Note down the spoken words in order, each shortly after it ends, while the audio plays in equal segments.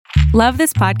Love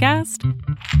this podcast?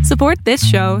 Support this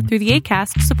show through the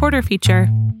Acast supporter feature.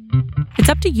 It's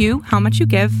up to you how much you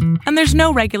give, and there's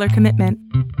no regular commitment.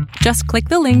 Just click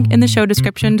the link in the show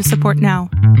description to support now.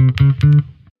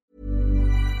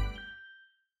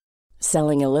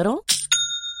 Selling a little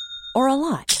or a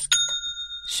lot?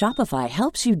 Shopify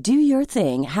helps you do your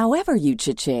thing however you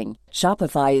cha-ching.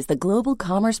 Shopify is the global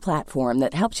commerce platform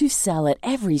that helps you sell at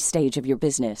every stage of your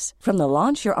business. From the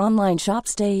launch your online shop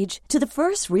stage to the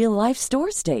first real-life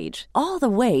store stage, all the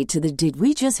way to the did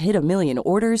we just hit a million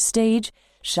orders stage.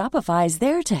 Shopify is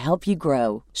there to help you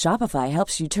grow. Shopify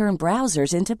helps you turn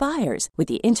browsers into buyers with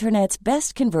the internet's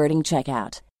best converting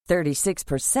checkout.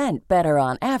 36% better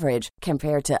on average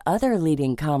compared to other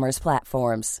leading commerce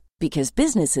platforms. Because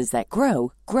businesses that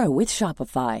grow, grow with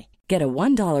Shopify. Get a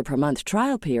 $1 per month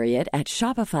trial period at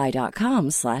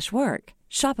shopify.com/work.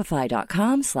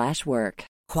 Shopify.com/work.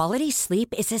 Quality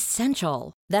sleep is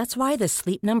essential. That's why the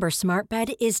Sleep Number Smart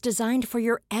Bed is designed for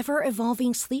your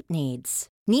ever-evolving sleep needs.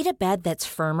 Need a bed that's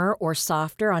firmer or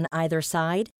softer on either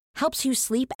side? Helps you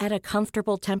sleep at a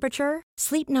comfortable temperature?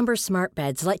 Sleep Number Smart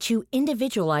Beds let you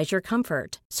individualize your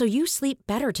comfort, so you sleep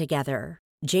better together.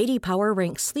 J.D. Power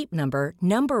ranks Sleep Number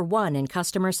number 1 in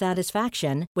customer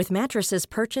satisfaction with mattresses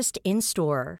purchased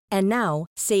in-store. And now,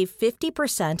 save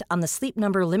 50% on the Sleep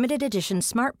Number Limited Edition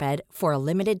Smart Bed for a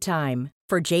limited time.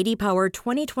 For J.D. Power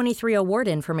 2023 award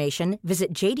information,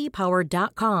 visit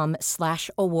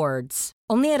jdpower.com/awards.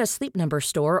 Only at a Sleep Number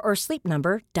store or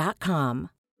sleepnumber.com.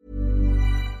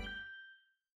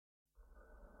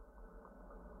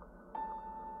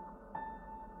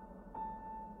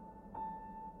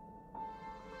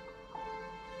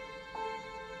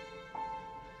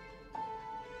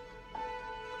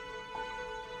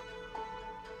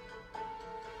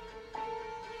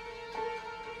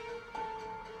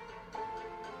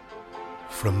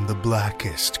 From the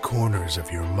blackest corners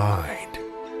of your mind,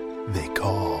 they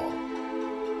call,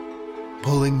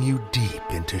 pulling you deep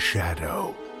into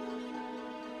shadow,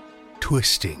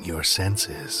 twisting your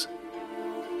senses,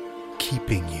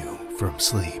 keeping you from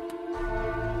sleep.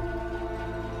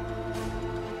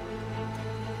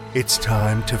 It's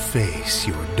time to face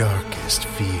your darkest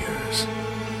fears.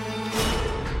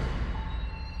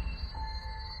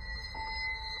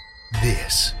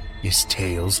 This is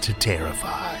Tales to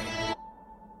Terrify.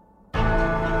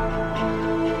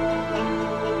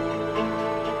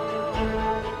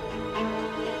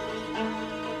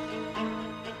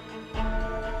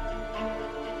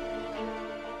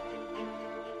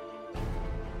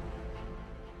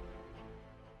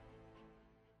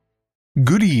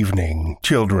 Good evening,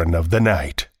 children of the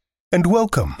night, and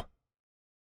welcome.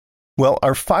 Well,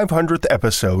 our 500th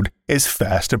episode is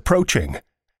fast approaching,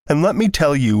 and let me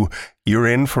tell you, you're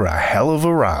in for a hell of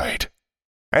a ride.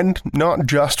 And not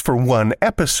just for one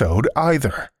episode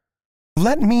either.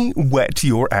 Let me whet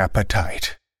your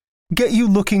appetite. Get you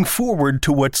looking forward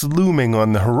to what's looming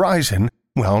on the horizon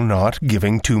while not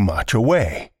giving too much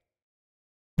away.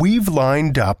 We've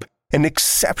lined up an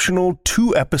exceptional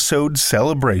 2-episode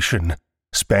celebration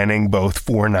spanning both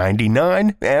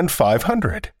 499 and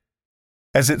 500.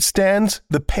 As it stands,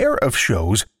 the pair of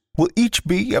shows will each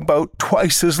be about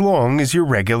twice as long as your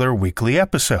regular weekly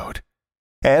episode,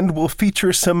 and will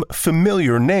feature some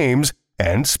familiar names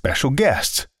and special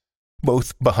guests,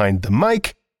 both behind the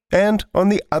mic and on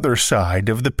the other side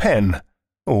of the pen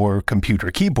or computer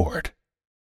keyboard.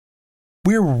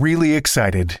 We're really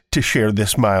excited to share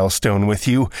this milestone with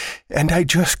you, and I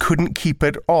just couldn't keep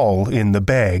it all in the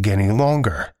bag any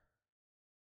longer.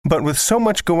 But with so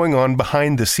much going on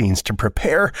behind the scenes to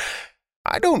prepare,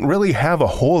 I don't really have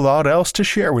a whole lot else to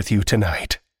share with you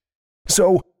tonight.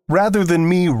 So, rather than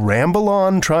me ramble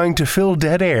on trying to fill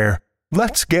dead air,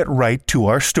 let's get right to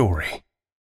our story.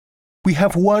 We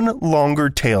have one longer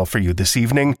tale for you this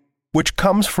evening, which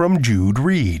comes from Jude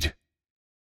Reid.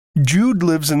 Jude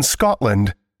lives in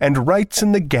Scotland and writes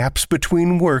in the gaps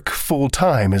between work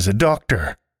full-time as a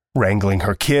doctor, wrangling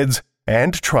her kids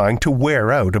and trying to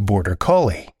wear out a border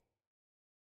collie.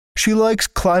 She likes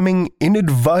climbing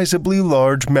inadvisably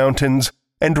large mountains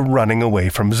and running away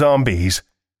from zombies,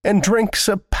 and drinks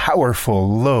a powerful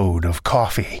load of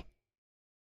coffee.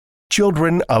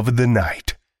 Children of the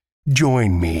night,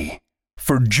 join me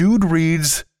for Jude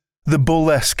Reid's The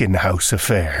Boleskine House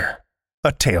Affair,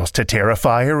 a Tales to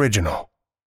Terrify original.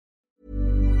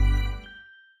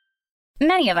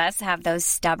 Many of us have those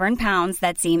stubborn pounds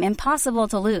that seem impossible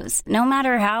to lose, no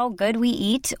matter how good we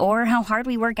eat or how hard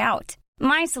we work out.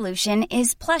 My solution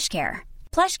is PlushCare.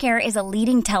 PlushCare is a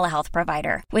leading telehealth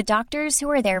provider with doctors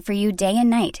who are there for you day and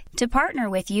night to partner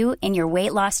with you in your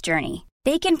weight loss journey.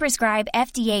 They can prescribe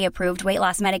FDA-approved weight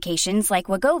loss medications like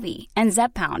Wegovy and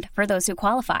Zepbound for those who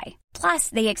qualify. Plus,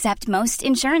 they accept most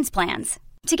insurance plans.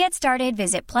 To get started,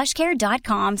 visit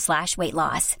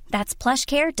plushcare.com/weightloss. That's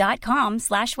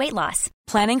plushcare.com/weightloss.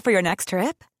 Planning for your next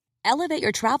trip? Elevate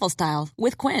your travel style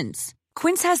with Quince.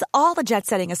 Quince has all the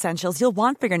jet-setting essentials you'll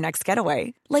want for your next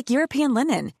getaway, like European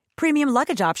linen, premium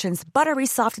luggage options, buttery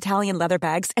soft Italian leather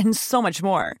bags, and so much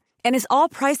more. And is all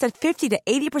priced at 50 to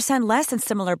 80% less than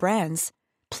similar brands.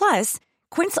 Plus,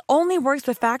 Quince only works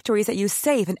with factories that use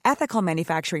safe and ethical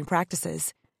manufacturing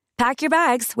practices. Pack your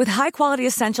bags with high-quality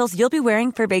essentials you'll be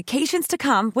wearing for vacations to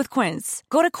come with Quince.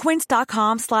 Go to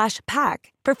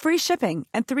quince.com/pack for free shipping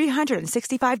and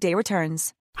 365-day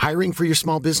returns. Hiring for your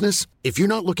small business? If you're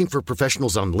not looking for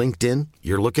professionals on LinkedIn,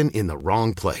 you're looking in the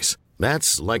wrong place.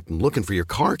 That's like looking for your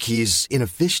car keys in a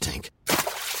fish tank.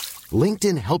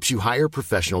 LinkedIn helps you hire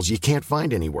professionals you can't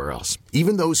find anywhere else,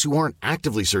 even those who aren't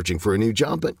actively searching for a new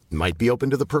job but might be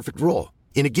open to the perfect role.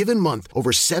 In a given month,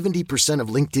 over 70% of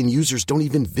LinkedIn users don't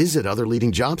even visit other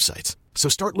leading job sites. So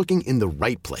start looking in the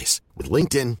right place. With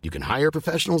LinkedIn, you can hire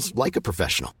professionals like a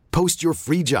professional. Post your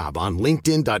free job on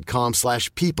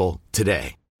linkedin.com/people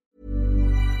today.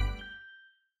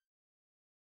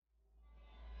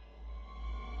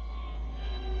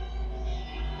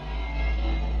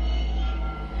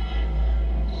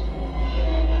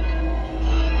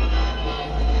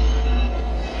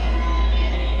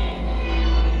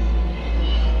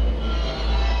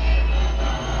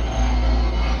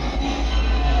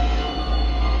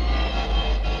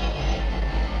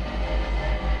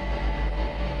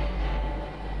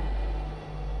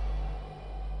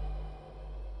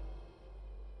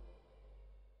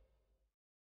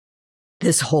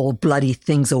 "This whole bloody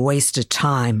thing's a waste of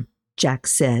time," Jack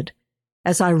said,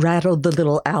 as I rattled the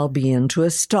little Albion to a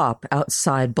stop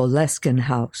outside Boleskine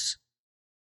House.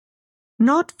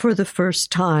 Not for the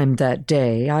first time that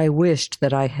day I wished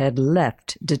that I had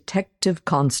left Detective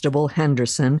Constable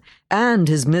Henderson and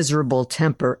his miserable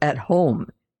temper at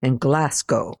home in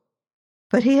Glasgow,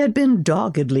 but he had been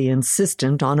doggedly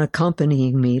insistent on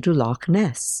accompanying me to Loch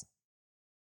Ness.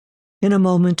 In a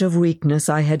moment of weakness,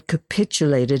 I had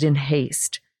capitulated in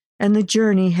haste, and the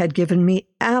journey had given me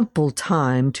ample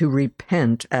time to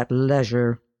repent at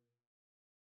leisure.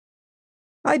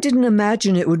 "I didn't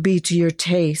imagine it would be to your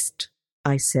taste,"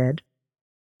 I said.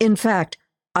 "In fact,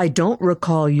 I don't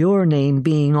recall your name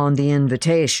being on the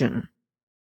invitation."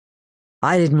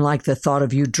 "I didn't like the thought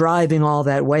of you driving all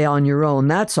that way on your own,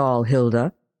 that's all,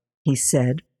 Hilda," he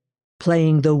said,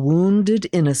 playing the wounded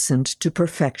innocent to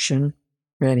perfection.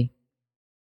 "Ready?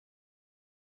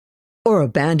 Or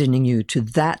abandoning you to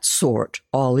that sort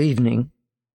all evening."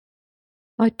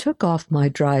 I took off my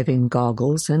driving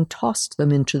goggles and tossed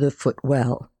them into the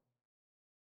footwell.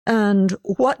 "And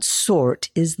what sort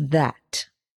is that?"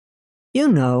 "You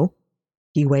know."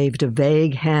 He waved a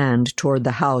vague hand toward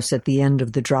the house at the end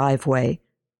of the driveway.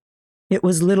 It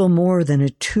was little more than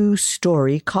a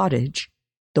 2-story cottage,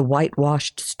 the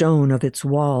whitewashed stone of its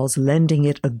walls lending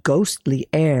it a ghostly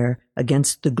air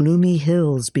against the gloomy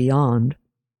hills beyond.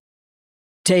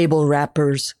 "Table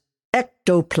wrappers,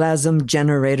 ectoplasm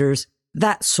generators,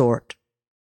 that sort."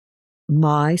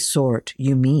 "My sort,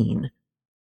 you mean?"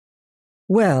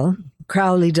 "Well,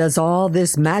 Crowley does all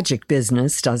this magic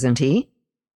business, doesn't he?"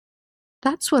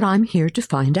 "That's what I'm here to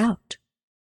find out."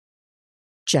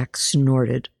 Jack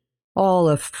snorted. "All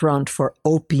a front for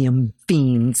opium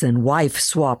fiends and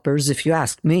wife-swappers, if you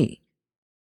ask me."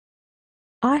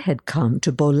 I had come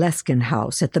to Boleskine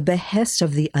House at the behest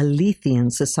of the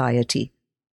Alethian Society,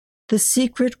 the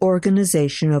secret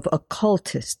organization of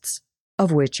occultists,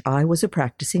 of which I was a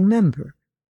practicing member,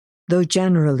 though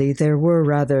generally there were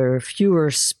rather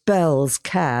fewer spells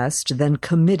cast than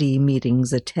committee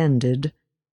meetings attended.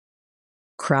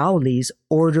 Crowley's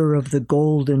Order of the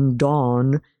Golden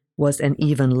Dawn was an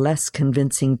even less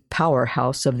convincing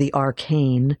powerhouse of the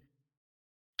arcane.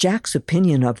 Jack's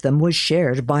opinion of them was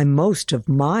shared by most of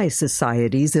my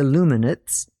society's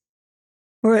illuminates,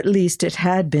 or at least it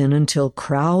had been until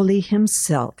Crowley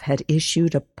himself had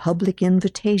issued a public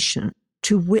invitation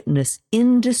to witness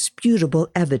indisputable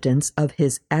evidence of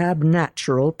his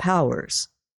abnatural powers.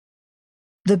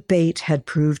 The bait had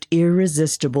proved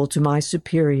irresistible to my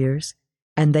superiors,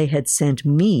 and they had sent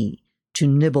me to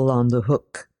nibble on the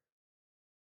hook.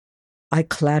 I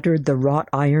clattered the wrought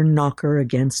iron knocker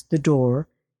against the door,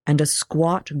 and a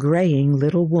squat, graying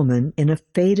little woman in a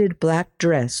faded black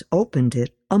dress opened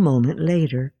it a moment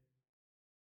later.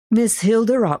 "Miss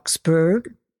Hilda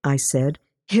Roxburgh," I said,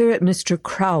 "here at Mr.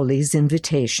 Crowley's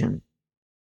invitation."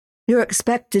 "You're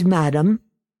expected, madam."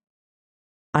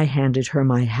 I handed her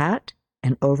my hat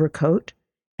and overcoat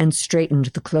and straightened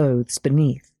the clothes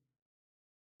beneath.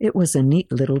 It was a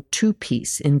neat little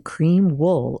two-piece in cream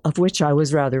wool, of which I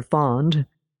was rather fond.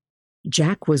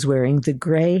 Jack was wearing the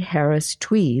gray Harris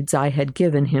tweeds I had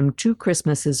given him 2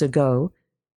 Christmases ago,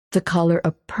 the color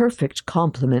a perfect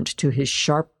complement to his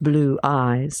sharp blue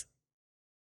eyes.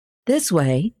 "This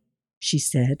way," she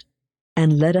said,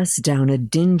 and led us down a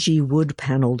dingy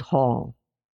wood-paneled hall.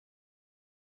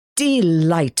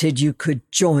 "Delighted you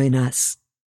could join us."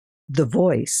 The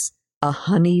voice, a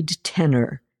honeyed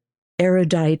tenor,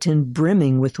 erudite and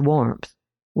brimming with warmth,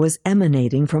 was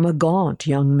emanating from a gaunt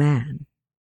young man.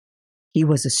 He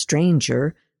was a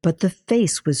stranger, but the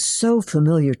face was so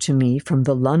familiar to me from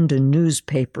the London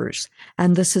newspapers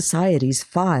and the Society's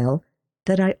file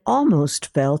that I almost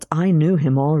felt I knew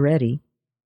him already.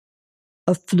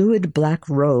 A fluid black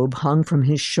robe hung from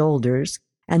his shoulders,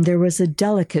 and there was a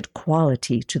delicate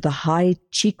quality to the high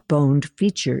cheek-boned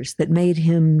features that made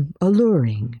him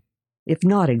alluring, if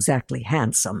not exactly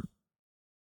handsome.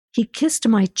 He kissed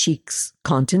my cheeks,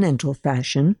 continental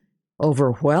fashion,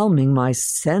 overwhelming my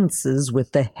senses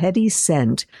with the heady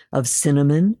scent of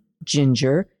cinnamon,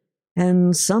 ginger,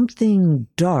 and something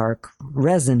dark,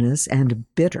 resinous, and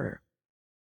bitter.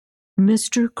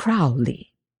 "Mr.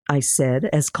 Crowley," I said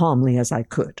as calmly as I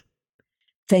could,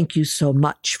 "thank you so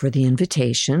much for the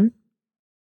invitation."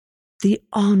 "The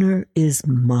honor is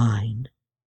mine."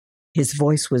 His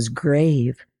voice was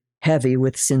grave, heavy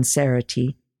with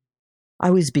sincerity. I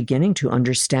was beginning to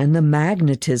understand the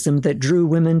magnetism that drew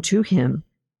women to him,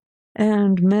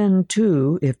 and men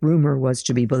too, if rumor was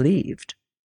to be believed.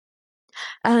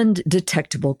 "And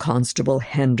Detectable Constable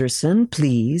Henderson,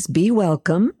 please be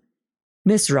welcome.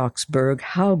 Miss Roxburgh,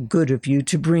 how good of you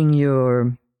to bring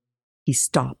your—" He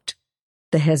stopped,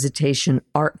 the hesitation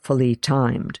artfully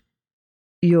timed.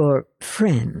 "Your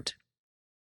friend."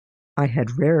 I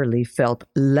had rarely felt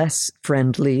less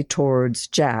friendly towards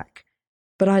Jack,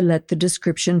 but I let the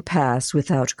description pass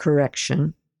without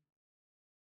correction.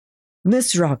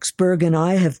 "Miss Roxburgh and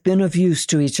I have been of use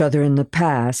to each other in the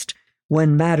past,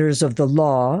 when matters of the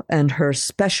law and her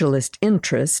specialist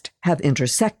interest have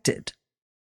intersected.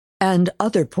 And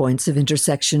other points of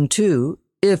intersection, too,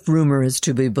 if rumor is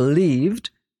to be believed,"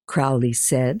 Crowley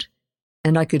said,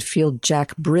 and I could feel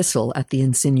Jack bristle at the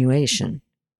insinuation.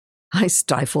 I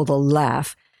stifled a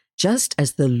laugh just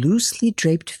as the loosely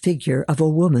draped figure of a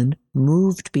woman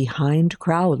moved behind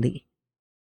Crowley.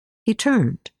 He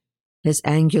turned, his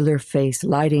angular face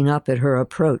lighting up at her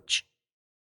approach.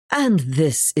 "And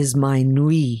this is my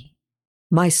Nui,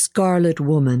 my scarlet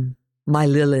woman, my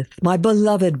Lilith, my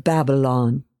beloved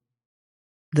Babylon."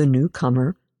 The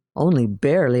newcomer, only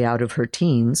barely out of her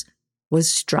teens,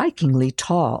 was strikingly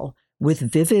tall, with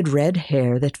vivid red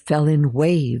hair that fell in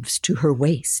waves to her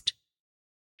waist.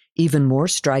 Even more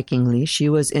strikingly, she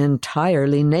was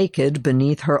entirely naked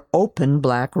beneath her open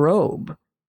black robe.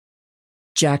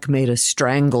 Jack made a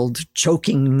strangled,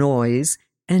 choking noise,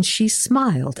 and she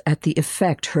smiled at the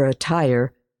effect her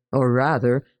attire, or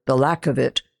rather, the lack of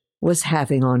it, was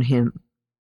having on him.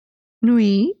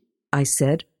 "Nui," I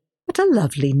said, "what a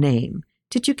lovely name.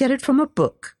 Did you get it from a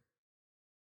book?"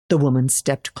 The woman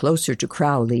stepped closer to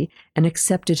Crowley and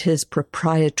accepted his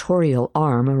proprietorial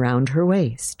arm around her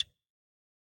waist.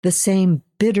 The same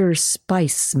bitter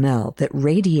spice smell that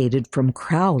radiated from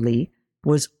Crowley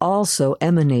was also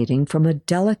emanating from a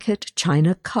delicate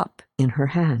china cup in her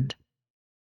hand.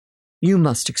 "You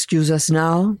must excuse us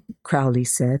now," Crowley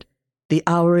said. "The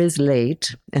hour is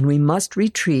late, and we must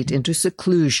retreat into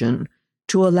seclusion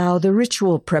to allow the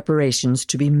ritual preparations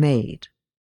to be made.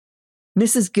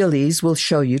 Mrs. Gillies will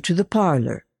show you to the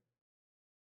parlor."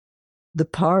 The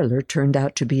parlor turned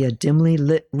out to be a dimly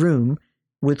lit room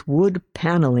with wood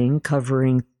paneling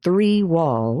covering 3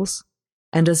 walls,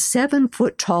 and a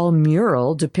 7-foot-tall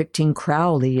mural depicting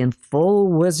Crowley in full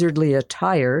wizardly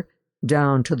attire,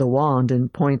 down to the wand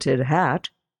and pointed hat,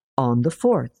 on the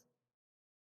 4th.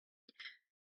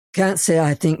 "Can't say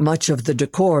I think much of the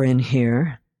decor in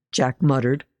here," Jack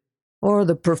muttered, "or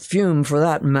the perfume for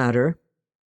that matter."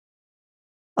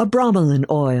 "A bromelain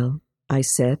oil," I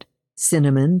said,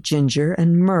 "cinnamon, ginger,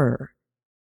 and myrrh.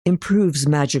 Improves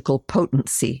magical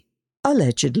potency,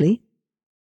 allegedly."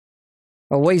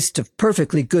 "A waste of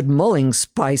perfectly good mulling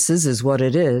spices is what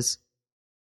it is."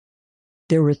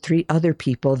 There were 3 other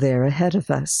people there ahead of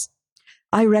us.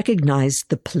 I recognized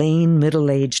the plain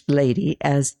middle-aged lady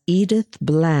as Edith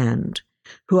Bland,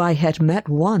 who I had met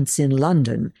once in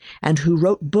London and who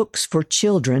wrote books for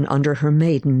children under her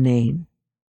maiden name.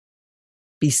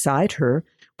 Beside her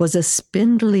was a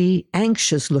spindly,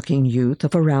 anxious-looking youth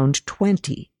of around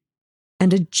 20,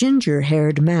 and a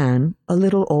ginger-haired man a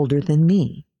little older than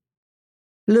me.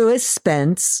 "Louis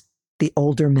Spence," the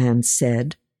older man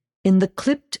said, in the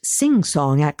clipped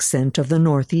sing-song accent of the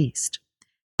Northeast.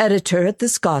 "Editor at the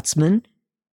Scotsman,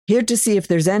 here to see if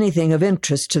there's anything of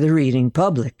interest to the reading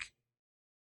public."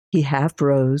 He half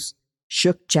rose,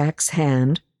 shook Jack's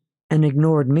hand, and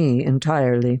ignored me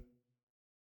entirely.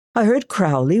 "I heard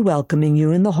Crowley welcoming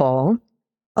you in the hall.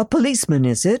 A policeman,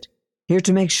 is it? Here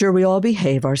to make sure we all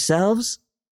behave ourselves?"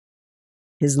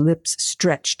 His lips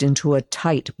stretched into a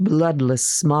tight, bloodless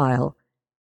smile.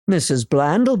 "Mrs.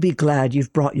 Bland'll be glad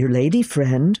you've brought your lady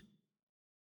friend."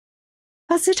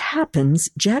 As it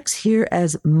happens, Jack's here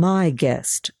as my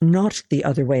guest, not the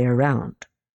other way around.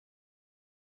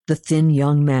 The thin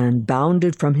young man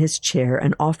bounded from his chair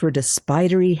and offered a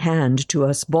spidery hand to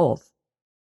us both.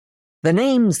 "The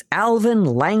name's Alvin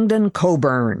Langdon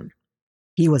Coburn."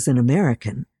 He was an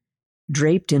American,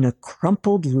 draped in a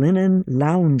crumpled linen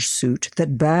lounge suit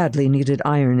that badly needed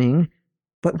ironing,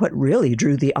 but what really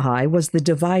drew the eye was the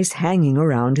device hanging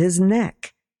around his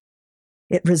neck.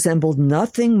 It resembled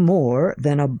nothing more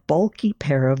than a bulky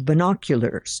pair of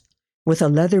binoculars, with a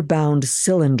leather-bound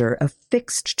cylinder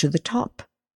affixed to the top.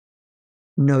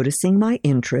 Noticing my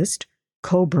interest,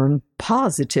 Coburn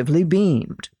positively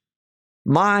beamed.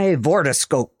 "My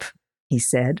vortoscope," he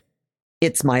said.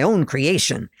 "It's my own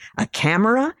creation, a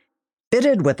camera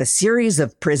fitted with a series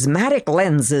of prismatic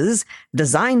lenses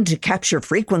designed to capture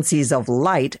frequencies of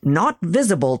light not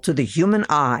visible to the human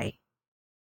eye."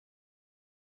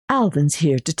 "Alvin's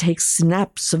here to take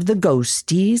snaps of the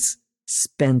ghosties,"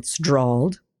 Spence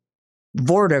drawled.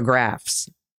 "Vortographs,"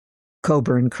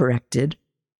 Coburn corrected.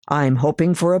 "I'm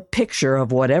hoping for a picture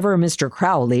of whatever Mr.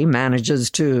 Crowley manages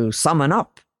to summon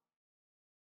up."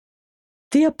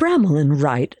 "The Abramelin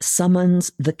rite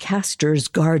summons the caster's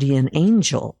guardian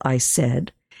angel," I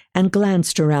said, and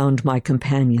glanced around my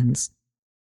companions.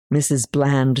 Mrs.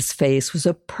 Bland's face was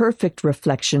a perfect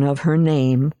reflection of her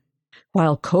name,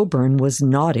 while Coburn was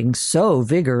nodding so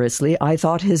vigorously I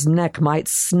thought his neck might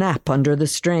snap under the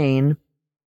strain.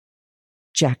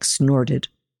 Jack snorted.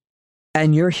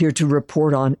 "And you're here to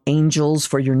report on angels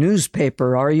for your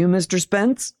newspaper, are you, Mr.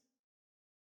 Spence?"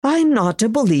 "I'm not a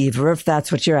believer, if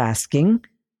that's what you're asking,"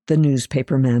 the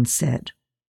newspaperman said.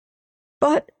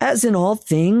 "But as in all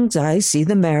things, I see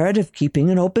the merit of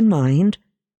keeping an open mind.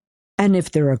 And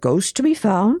if there are ghosts to be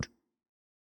found,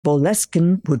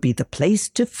 Boleskine would be the place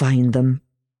to find them."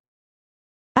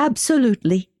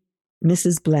 "Absolutely."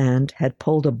 Mrs. Bland had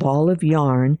pulled a ball of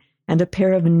yarn and a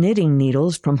pair of knitting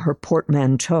needles from her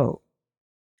portmanteau.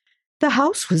 "The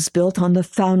house was built on the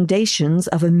foundations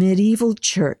of a medieval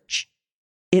church.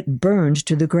 It burned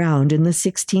to the ground in the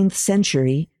 16th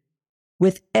century,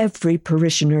 with every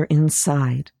parishioner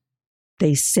inside.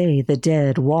 They say the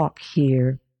dead walk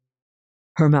here."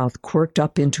 Her mouth quirked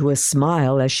up into a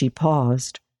smile as she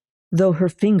paused, though her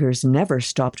fingers never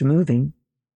stopped moving.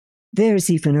 "There's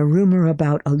even a rumor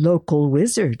about a local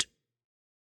wizard."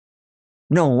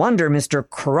 "No wonder Mr.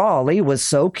 Crawley was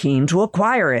so keen to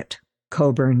acquire it,"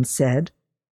 Coburn said.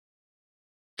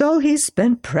 "Though he's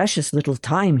spent precious little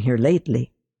time here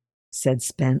lately," said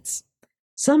Spence.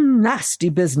 "Some nasty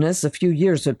business a few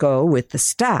years ago with the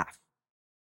staff."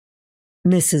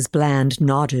 Mrs. Bland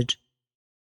nodded.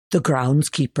 "The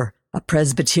groundskeeper, a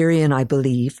Presbyterian, I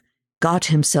believe, got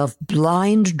himself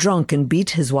blind drunk and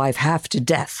beat his wife half to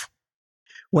death.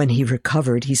 When he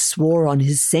recovered, he swore on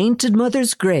his sainted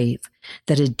mother's grave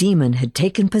that a demon had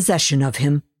taken possession of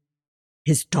him.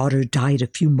 His daughter died a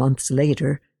few months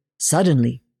later,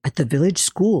 suddenly, at the village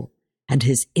school, and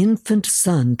his infant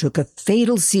son took a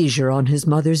fatal seizure on his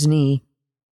mother's knee,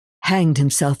 hanged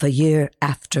himself a year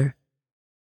after."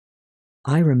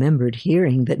 I remembered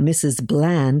hearing that Mrs.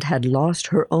 Bland had lost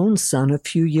her own son a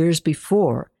few years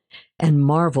before, and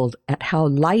marveled at how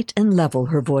light and level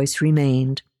her voice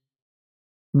remained.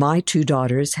 My 2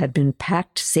 daughters had been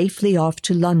packed safely off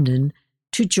to London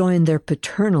to join their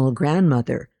paternal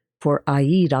grandmother for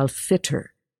Eid al-Fitr.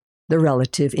 The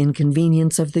relative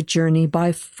inconvenience of the journey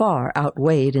by far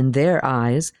outweighed in their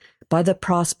eyes by the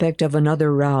prospect of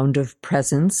another round of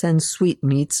presents and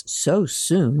sweetmeats so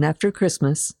soon after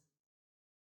Christmas.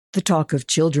 The talk of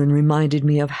children reminded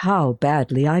me of how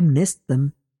badly I missed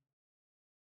them.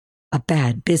 "A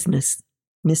bad business,"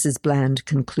 Mrs. Bland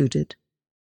concluded.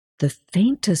 The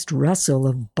faintest rustle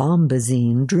of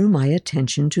bombazine drew my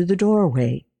attention to the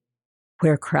doorway,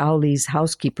 where Crowley's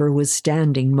housekeeper was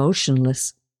standing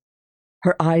motionless.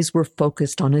 Her eyes were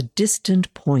focused on a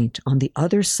distant point on the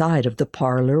other side of the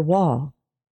parlor wall,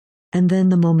 and then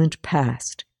the moment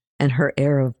passed, and her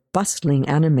air of bustling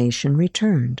animation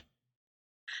returned.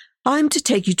 "I'm to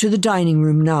take you to the dining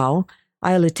room now.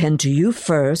 I'll attend to you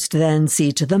first, then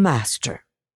see to the master."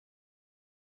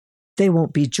 They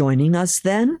won't be joining us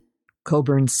then?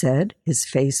 Coburn said, his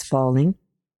face falling.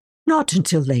 Not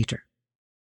until later.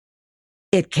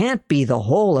 It can't be the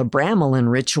whole Abramelin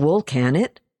ritual, can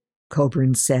it?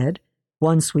 Coburn said,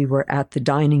 once we were at the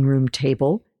dining room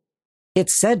table.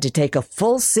 It's said to take a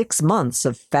full 6 months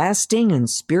of fasting and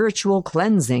spiritual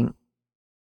cleansing.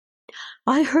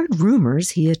 I heard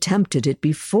rumors he attempted it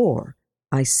before,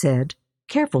 I said,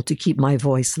 careful to keep my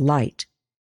voice light,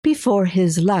 before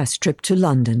his last trip to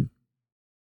London.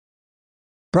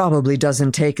 Probably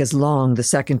doesn't take as long the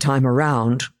second time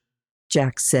around,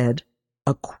 Jack said,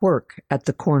 a quirk at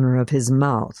the corner of his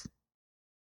mouth.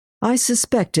 I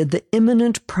suspected the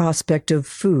imminent prospect of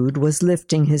food was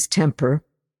lifting his temper,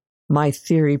 my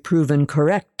theory proven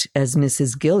correct as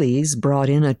Mrs. Gillies brought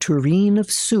in a tureen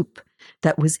of soup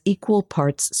that was equal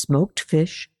parts smoked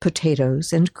fish,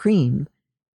 potatoes, and cream,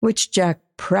 which Jack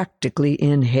practically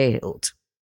inhaled.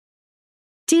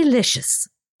 Delicious,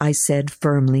 I said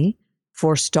firmly,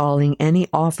 forestalling any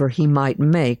offer he might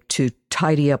make to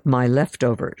tidy up my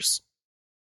leftovers.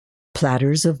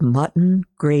 Platters of mutton,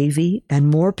 gravy, and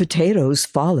more potatoes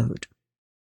followed.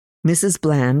 Mrs.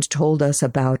 Bland told us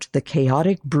about the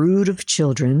chaotic brood of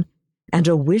children and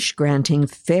a wish-granting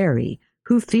fairy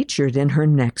who featured in her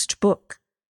next book.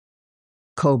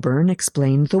 Coburn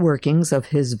explained the workings of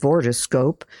his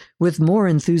vortiscope with more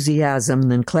enthusiasm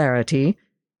than clarity,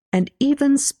 and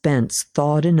even Spence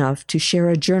thawed enough to share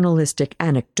a journalistic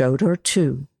anecdote or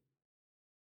two.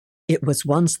 It was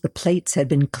once the plates had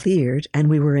been cleared and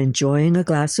we were enjoying a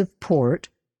glass of port,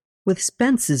 with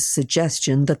Spence's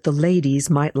suggestion that the ladies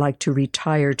might like to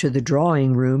retire to the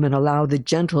drawing room and allow the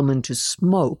gentlemen to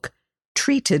smoke,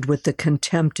 treated with the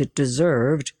contempt it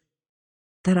deserved,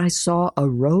 that I saw a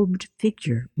robed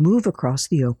figure move across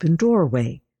the open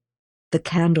doorway, the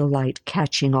candlelight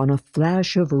catching on a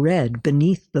flash of red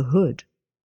beneath the hood.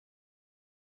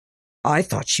 I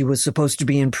thought she was supposed to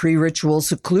be in pre-ritual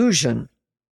seclusion,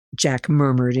 Jack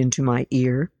murmured into my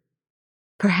ear.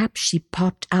 Perhaps she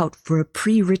popped out for a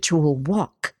pre-ritual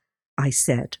walk, I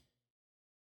said.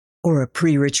 Or a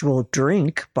pre-ritual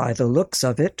drink, by the looks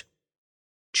of it.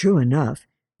 True enough,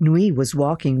 Nui was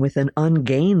walking with an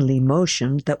ungainly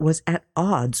motion that was at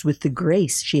odds with the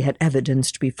grace she had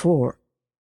evidenced before.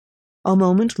 A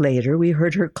moment later we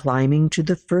heard her climbing to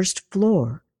the first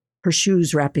floor, her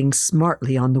shoes rapping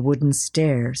smartly on the wooden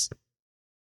stairs.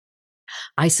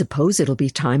 I suppose it'll be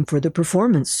time for the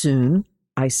performance soon,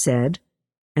 I said,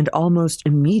 and almost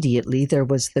immediately there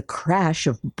was the crash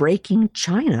of breaking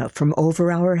china from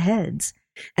over our heads,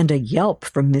 and a yelp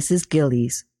from Mrs.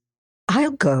 Gillies.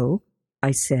 I'll go,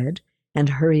 I said, and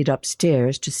hurried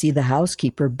upstairs to see the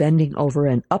housekeeper bending over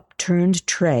an upturned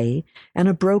tray and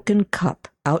a broken cup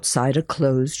outside a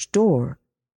closed door.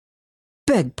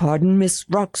 Beg pardon, Miss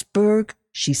Roxburgh,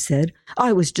 she said.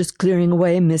 I was just clearing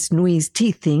away Miss Nui's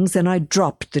tea things and I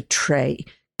dropped the tray.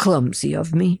 Clumsy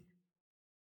of me.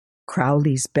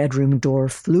 Crowley's bedroom door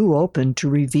flew open to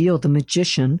reveal the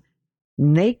magician,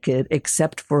 naked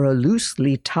except for a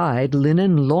loosely tied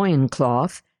linen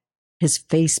loincloth, his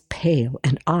face pale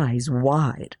and eyes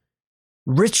wide.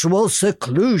 "Ritual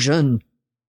seclusion!"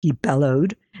 he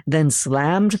bellowed, then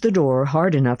slammed the door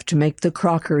hard enough to make the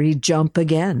crockery jump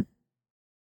again.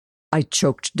 I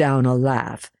choked down a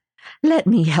laugh. "Let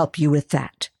me help you with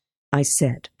that," I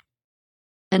said,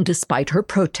 and despite her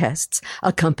protests,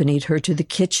 accompanied her to the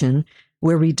kitchen,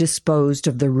 where we disposed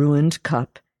of the ruined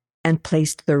cup and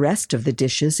placed the rest of the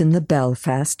dishes in the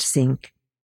Belfast sink.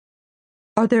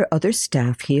 "Are there other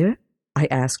staff here?" I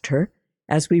asked her,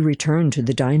 as we returned to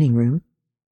the dining room.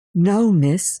 "No,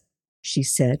 miss," she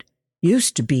said.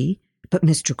 "Used to be, but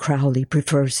Mr. Crowley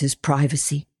prefers his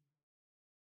privacy."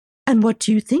 "And what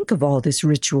do you think of all this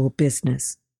ritual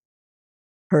business?"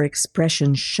 Her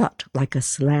expression shut like a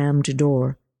slammed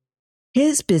door.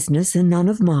 "His business and none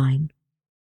of mine."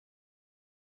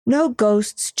 "No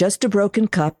ghosts, just a broken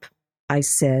cup," I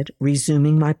said,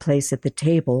 resuming my place at the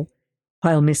table,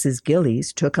 while Mrs.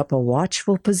 Gillies took up a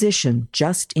watchful position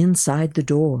just inside the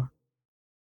door.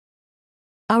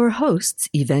 Our host's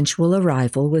eventual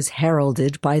arrival was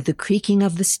heralded by the creaking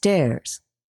of the stairs,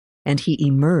 and he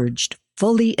emerged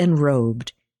fully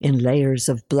enrobed in layers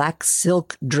of black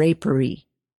silk drapery,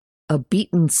 a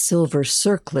beaten silver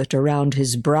circlet around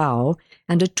his brow,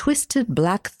 and a twisted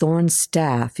blackthorn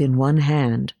staff in one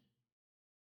hand.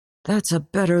 "That's a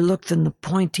better look than the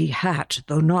pointy hat,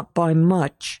 though not by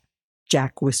much,"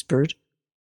 Jack whispered.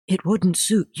 "It wouldn't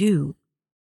suit you."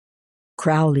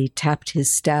 Crowley tapped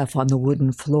his staff on the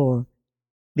wooden floor.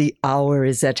 "The hour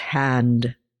is at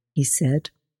hand," he said.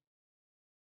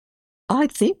 "I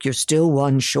think you're still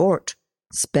one short,"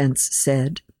 Spence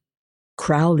said.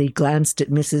 Crowley glanced at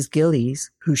Mrs.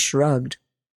 Gillies, who shrugged.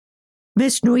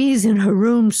 "Miss Nui's in her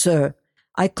room, sir.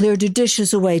 I cleared her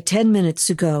dishes away 10 minutes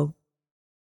ago."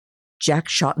 Jack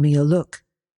shot me a look,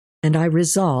 and I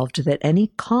resolved that any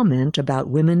comment about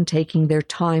women taking their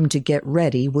time to get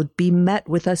ready would be met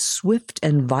with a swift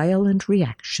and violent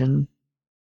reaction.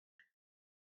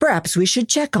 "Perhaps we should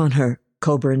check on her,"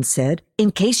 Coburn said,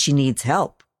 "in case she needs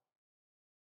help."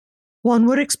 "One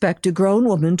would expect a grown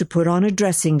woman to put on a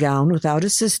dressing gown without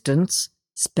assistance,"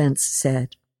 Spence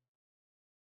said.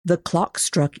 The clock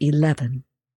struck 11.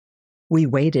 We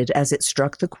waited as it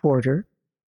struck the quarter,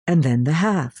 and then the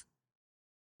half.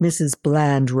 Mrs.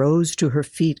 Bland rose to her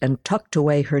feet and tucked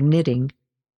away her knitting.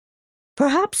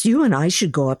 "Perhaps you and I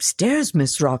should go upstairs,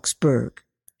 Miss Roxburgh,"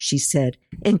 she said,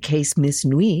 "in case Miss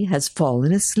Nui has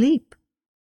fallen asleep."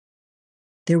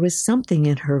 There was something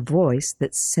in her voice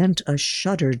that sent a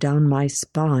shudder down my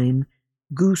spine,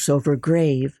 goose over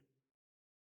grave.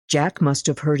 Jack must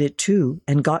have heard it too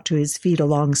and got to his feet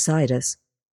alongside us.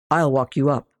 "I'll walk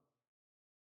you up."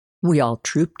 We all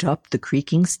trooped up the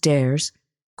creaking stairs,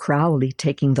 Crowley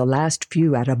taking the last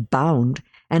few at a bound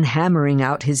and hammering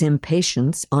out his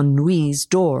impatience on Nui's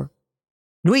door.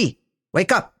 "Nui,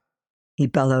 wake up!" he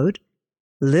bellowed,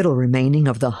 little remaining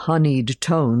of the honeyed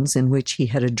tones in which he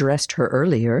had addressed her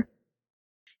earlier.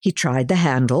 He tried the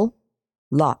handle,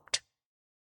 locked,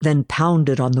 then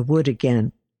pounded on the wood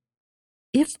again.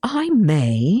 If I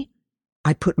may,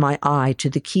 I put my eye to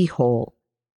the keyhole.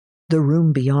 The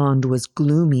room beyond was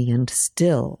gloomy and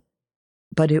still,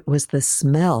 but it was the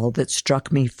smell that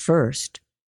struck me first.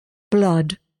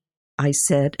 "Blood," I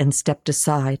said, and stepped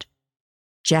aside.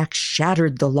 Jack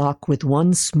shattered the lock with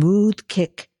one smooth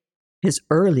kick. His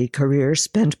early career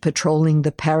spent patrolling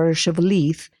the parish of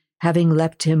Leith, having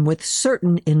left him with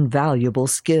certain invaluable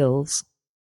skills.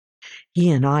 He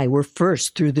and I were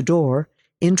first through the door,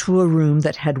 into a room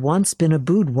that had once been a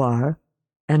boudoir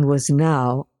and was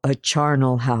now a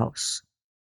charnel house.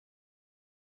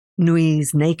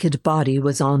 Nui's naked body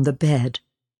was on the bed,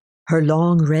 her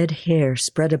long red hair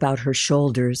spread about her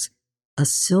shoulders, a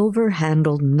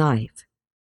silver-handled knife,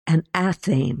 an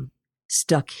athame,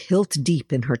 stuck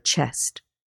hilt-deep in her chest.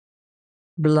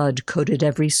 Blood coated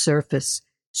every surface,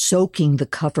 soaking the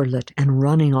coverlet and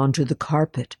running onto the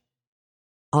carpet.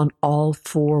 On all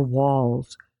 4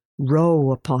 walls,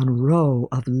 row upon row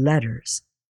of letters,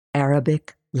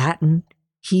 Arabic, Latin,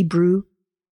 Hebrew,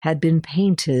 had been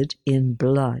painted in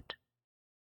blood.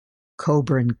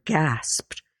 Coburn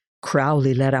gasped.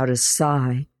 Crowley let out a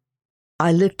sigh.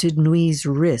 I lifted Nui's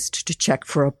wrist to check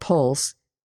for a pulse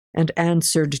and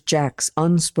answered Jack's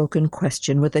unspoken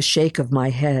question with a shake of my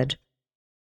head.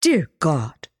 "Dear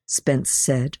God," Spence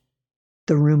said.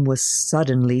 The room was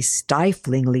suddenly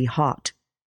stiflingly hot,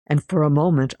 and for a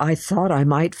moment I thought I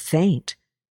might faint.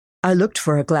 I looked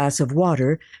for a glass of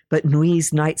water, but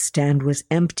Nui's nightstand was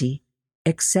empty,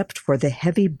 except for the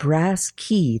heavy brass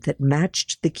key that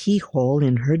matched the keyhole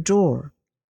in her door.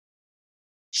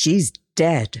 "She's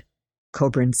dead,"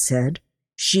 Coburn said.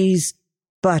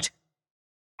 But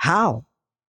how?"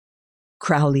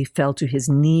 Crowley fell to his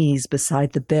knees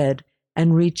beside the bed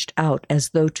and reached out as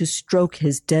though to stroke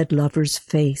his dead lover's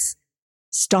face,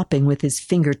 stopping with his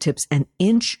fingertips an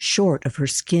inch short of her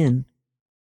skin.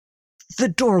 "The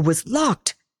door was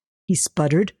locked," he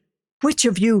sputtered. "Which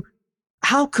of you?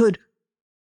 How could—"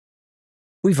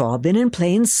 "We've all been in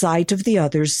plain sight of the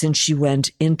others since she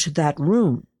went into that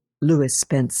room," Louis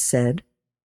Spence said.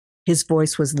 His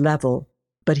voice was level,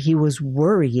 but he was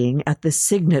worrying at the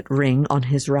signet ring on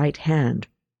his right hand.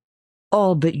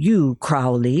 "All but you,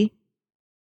 Crowley."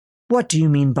 "What do you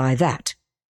mean by that?"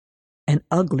 An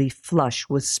ugly flush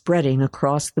was spreading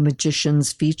across the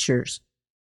magician's features.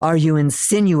 "Are you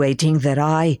insinuating that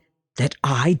I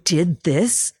did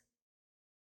this?"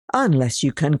 "Unless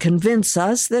you can convince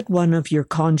us that one of your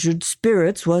conjured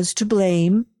spirits was to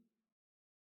blame."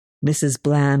 Mrs.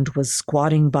 Bland was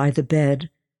squatting by the bed,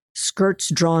 skirts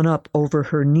drawn up over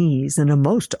her knees in a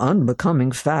most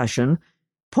unbecoming fashion,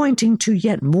 pointing to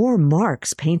yet more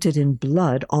marks painted in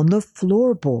blood on the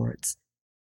floorboards.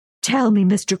 "Tell me,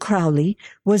 Mr. Crowley,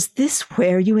 was this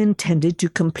where you intended to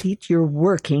complete your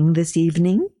working this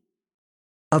evening?"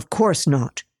 "Of course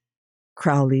not."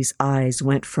 Crowley's eyes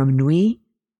went from Nui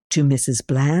to Mrs.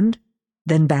 Bland,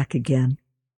 then back again.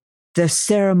 "The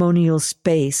ceremonial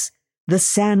space, the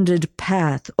sanded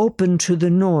path open to the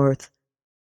north."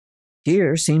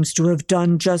 "Here seems to have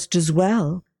done just as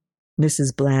well,"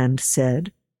 Mrs. Bland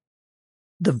said.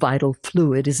 "The vital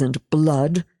fluid isn't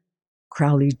blood."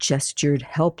 Crowley gestured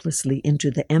helplessly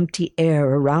into the empty air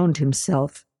around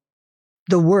himself.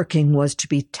 "The working was to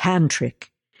be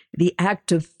tantric, the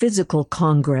act of physical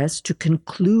congress to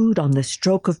conclude on the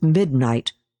stroke of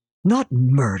midnight. Not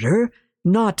murder,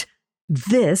 not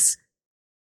this.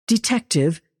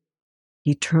 Detective,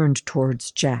 he turned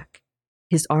towards Jack,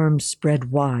 his arms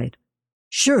spread wide.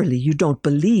 Surely you don't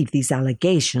believe these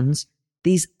allegations,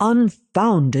 these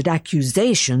unfounded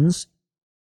accusations?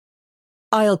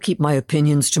 I'll keep my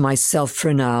opinions to myself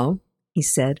for now, he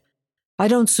said. I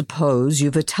don't suppose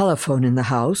you've a telephone in the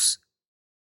house?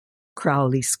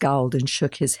 Crowley scowled and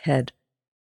shook his head.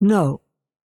 No.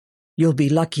 You'll be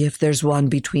lucky if there's one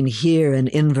between here and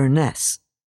Inverness.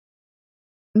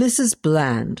 Mrs.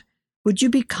 Bland, would you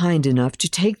be kind enough to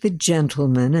take the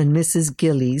gentleman and Mrs.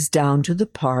 Gillies down to the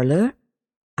parlour?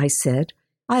 I said.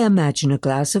 I imagine a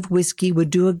glass of whiskey would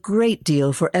do a great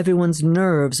deal for everyone's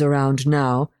nerves around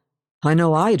now. I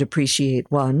know I'd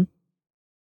appreciate one.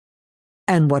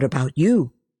 And what about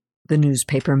you? The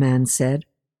newspaper man said.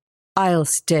 I'll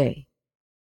stay.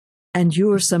 And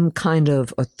you're some kind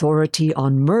of authority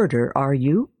on murder, are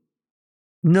you?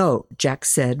 No, Jack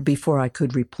said before I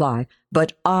could reply,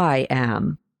 but I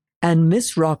am, and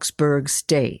Miss Roxburgh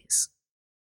stays.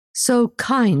 So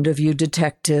kind of you,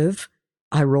 detective.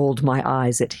 I rolled my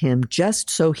eyes at him just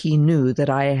so he knew that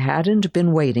I hadn't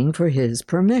been waiting for his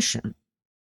permission.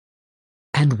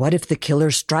 And what if the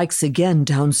killer strikes again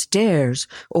downstairs?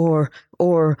 Or,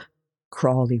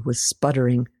 Crawley was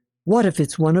sputtering, what if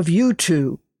it's one of you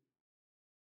two?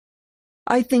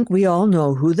 I think we all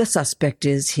know who the suspect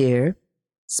is here,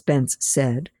 Spence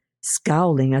said,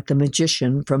 scowling at the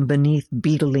magician from beneath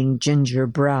beetling ginger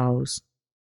brows.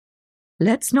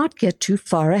 Let's not get too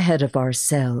far ahead of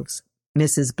ourselves,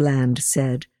 Mrs. Bland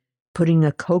said, putting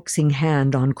a coaxing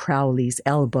hand on Crowley's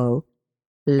elbow.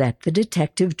 Let the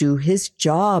detective do his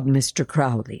job, Mr.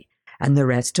 Crowley, and the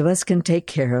rest of us can take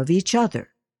care of each other.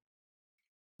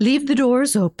 Leave the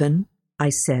doors open, I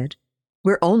said.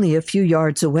 We're only a few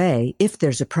yards away, if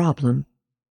there's a problem.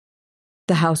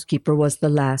 The housekeeper was the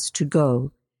last to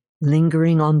go,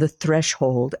 lingering on the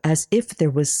threshold as if there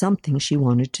was something she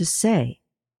wanted to say.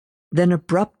 Then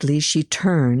abruptly she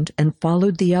turned and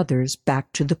followed the others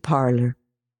back to the parlour.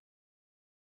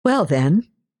 Well then,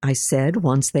 I said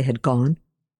once they had gone,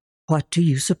 what do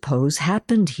you suppose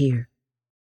happened here?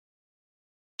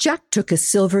 Jack took a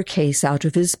silver case out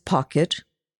of his pocket,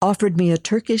 offered me a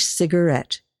Turkish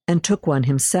cigarette, and took one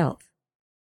himself.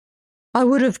 I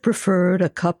would have preferred a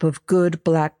cup of good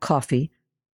black coffee,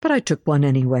 but I took one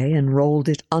anyway and rolled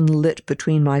it unlit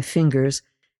between my fingers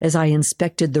as I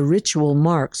inspected the ritual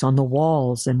marks on the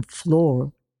walls and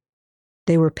floor.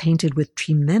 They were painted with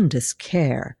tremendous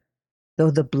care,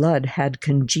 though the blood had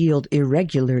congealed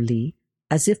irregularly,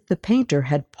 as if the painter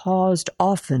had paused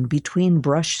often between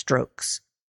brush strokes.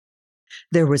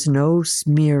 There was no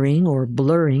smearing or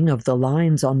blurring of the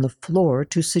lines on the floor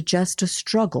to suggest a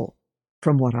struggle.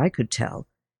 From what I could tell,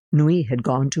 Nui had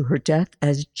gone to her death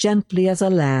as gently as a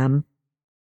lamb.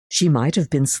 She might have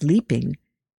been sleeping,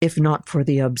 if not for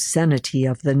the obscenity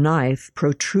of the knife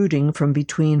protruding from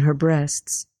between her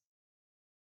breasts.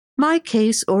 My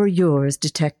case or yours,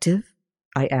 detective?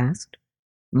 I asked.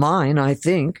 Mine, I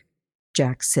think,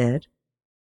 Jack said.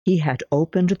 He had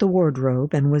opened the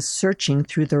wardrobe and was searching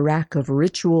through the rack of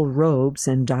ritual robes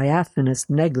and diaphanous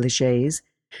negligées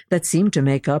that seemed to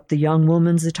make up the young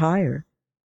woman's attire.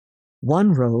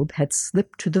 One robe had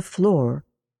slipped to the floor,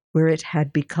 where it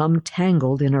had become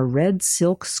tangled in a red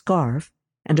silk scarf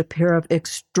and a pair of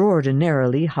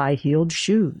extraordinarily high-heeled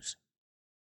shoes.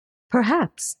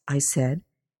 Perhaps, I said,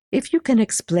 if you can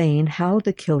explain how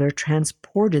the killer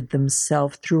transported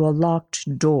themselves through a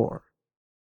locked door.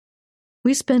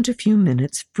 We spent a few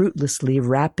minutes fruitlessly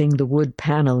wrapping the wood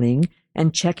paneling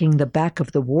and checking the back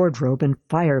of the wardrobe and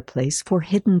fireplace for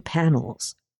hidden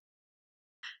panels.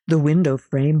 The window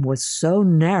frame was so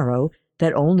narrow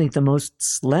that only the most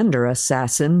slender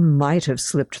assassin might have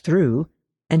slipped through,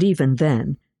 and even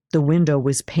then, the window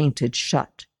was painted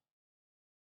shut.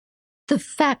 The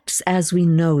facts as we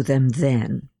know them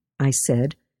then, I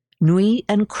said. Nui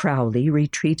and Crowley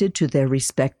retreated to their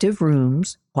respective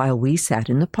rooms while we sat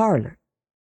in the parlour.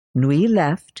 Nui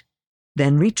left,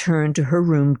 then returned to her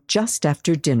room just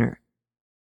after dinner.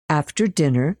 After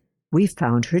dinner, we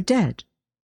found her dead.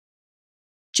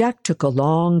 Jack took a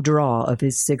long draw of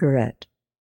his cigarette.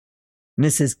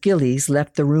 Mrs. Gillies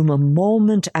left the room a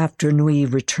moment after Nui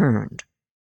returned.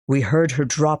 We heard her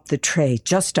drop the tray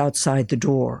just outside the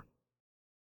door.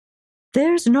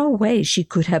 There's no way she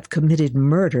could have committed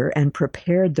murder and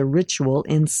prepared the ritual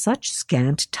in such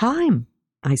scant time,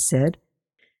 I said.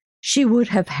 She would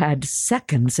have had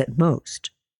seconds at most.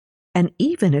 And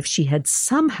even if she had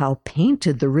somehow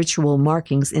painted the ritual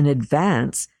markings in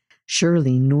advance,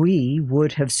 Surely Nui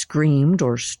would have screamed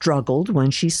or struggled when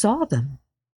she saw them.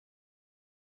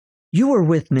 You were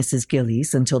with Mrs.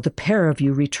 Gillies until the pair of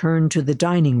you returned to the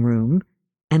dining room,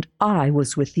 and I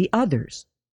was with the others.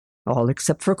 All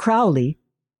except for Crowley.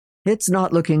 It's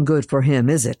not looking good for him,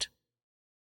 is it?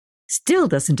 Still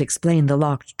doesn't explain the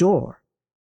locked door.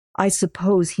 I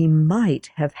suppose he might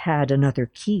have had another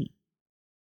key.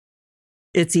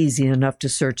 It's easy enough to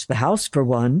search the house for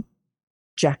one.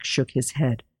 Jack shook his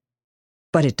head.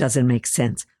 But it doesn't make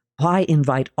sense. Why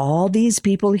invite all these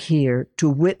people here to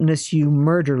witness you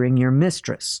murdering your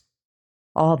mistress?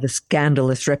 All the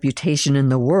scandalous reputation in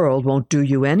the world won't do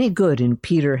you any good in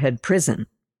Peterhead Prison.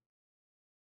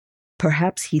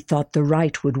 Perhaps he thought the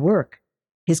rite would work.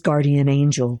 His guardian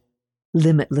angel.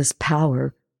 Limitless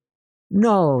power.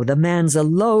 No, the man's a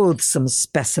loathsome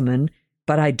specimen,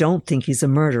 but I don't think he's a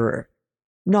murderer.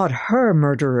 Not her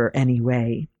murderer,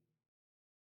 anyway.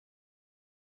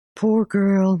 Poor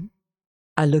girl.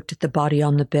 I looked at the body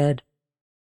on the bed.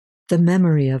 The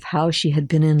memory of how she had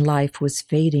been in life was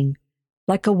fading,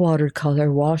 like a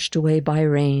watercolor washed away by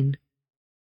rain.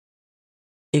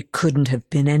 It couldn't have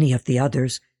been any of the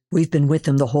others. We've been with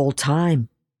them the whole time.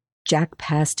 Jack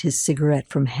passed his cigarette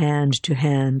from hand to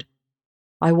hand.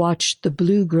 I watched the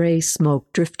blue-gray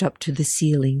smoke drift up to the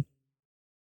ceiling.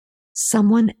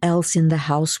 Someone else in the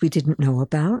house we didn't know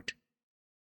about?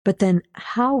 But then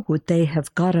how would they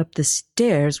have got up the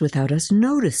stairs without us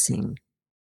noticing?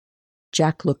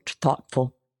 Jack looked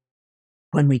thoughtful.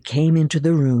 When we came into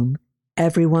the room,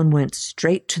 everyone went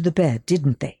straight to the bed,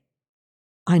 didn't they?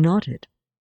 I nodded.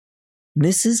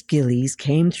 Mrs. Gillies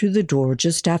came through the door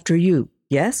just after you,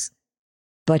 yes?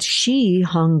 But she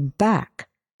hung back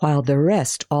while the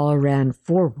rest all ran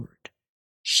forward.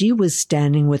 She was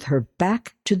standing with her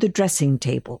back to the dressing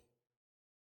table,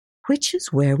 which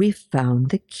is where we found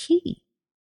the key,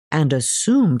 and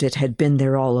assumed it had been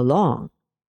there all along.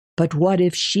 But what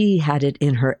if she had it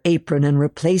in her apron and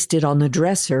replaced it on the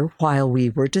dresser while we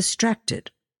were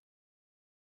distracted?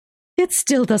 It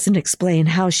still doesn't explain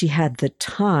how she had the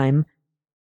time.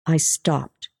 I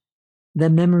stopped, the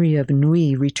memory of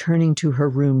Nui returning to her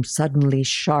room suddenly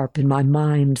sharp in my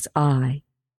mind's eye.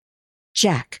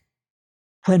 Jack,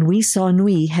 when we saw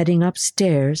Nui heading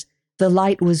upstairs, the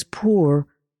light was poor,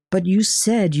 but you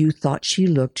said you thought she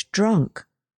looked drunk.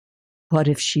 What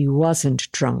if she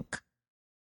wasn't drunk?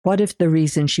 What if the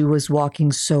reason she was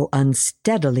walking so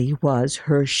unsteadily was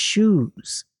her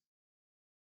shoes?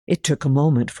 It took a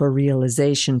moment for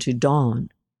realization to dawn.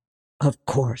 Of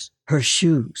course, her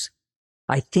shoes.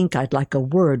 I think I'd like a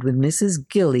word with Mrs.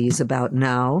 Gillies about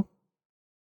now.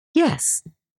 Yes,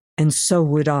 and so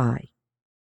would I.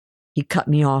 He cut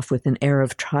me off with an air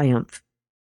of triumph.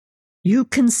 You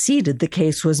conceded the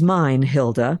case was mine,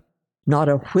 Hilda. Not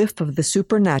a whiff of the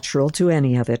supernatural to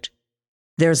any of it.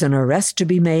 There's an arrest to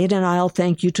be made, and I'll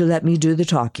thank you to let me do the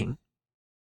talking.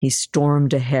 He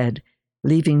stormed ahead,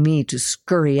 leaving me to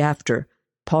scurry after,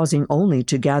 pausing only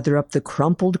to gather up the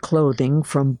crumpled clothing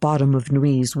from bottom of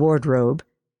Nui's wardrobe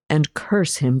and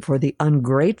curse him for the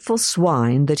ungrateful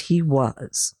swine that he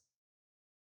was.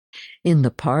 In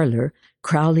the parlor,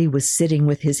 Crowley was sitting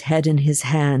with his head in his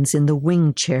hands in the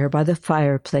wing chair by the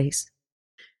fireplace.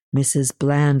 Mrs.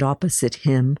 Bland opposite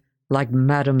him, like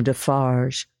Madame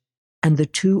Defarge, and the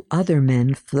two other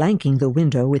men flanking the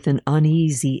window with an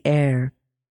uneasy air.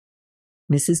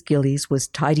 Mrs. Gillies was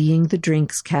tidying the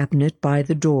drinks cabinet by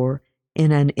the door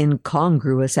in an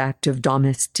incongruous act of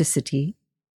domesticity.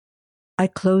 I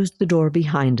closed the door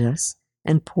behind us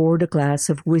and poured a glass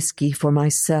of whiskey for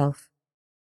myself.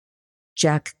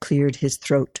 Jack cleared his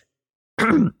throat.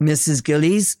 Mrs.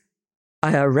 Gillies,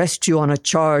 I arrest you on a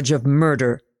charge of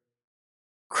murder.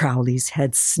 Crowley's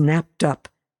head snapped up.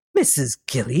 Mrs.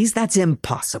 Gillies, that's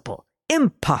impossible.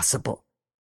 Impossible.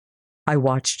 I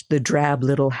watched the drab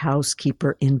little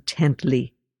housekeeper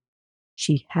intently.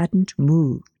 She hadn't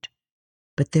moved,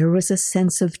 but there was a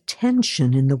sense of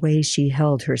tension in the way she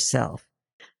held herself,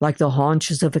 like the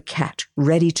haunches of a cat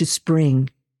ready to spring.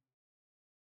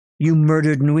 You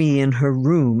murdered Nui in her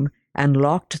room and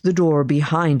locked the door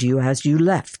behind you as you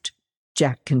left,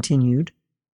 Jack continued.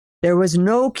 There was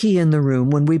no key in the room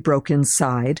when we broke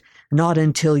inside, not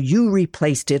until you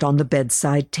replaced it on the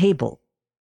bedside table.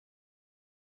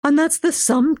 And that's the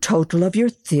sum total of your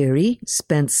theory,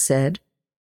 Spence said.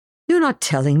 You're not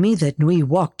telling me that Nui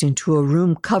walked into a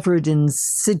room covered in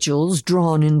sigils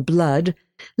drawn in blood,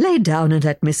 lay down and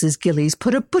let Mrs. Gillies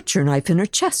put a butcher knife in her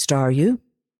chest, are you?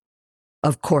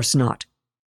 Of course not,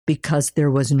 because there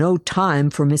was no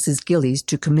time for Mrs. Gillies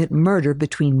to commit murder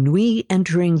between Nui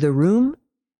entering the room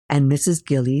and Mrs.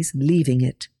 Gillies leaving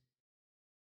it.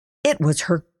 It was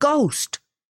her ghost,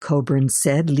 Coburn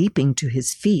said, leaping to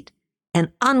his feet.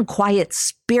 "An unquiet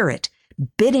spirit,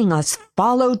 bidding us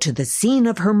follow to the scene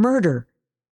of her murder.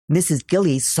 Mrs.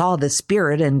 Gillies saw the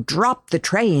spirit and dropped the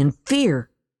tray in fear."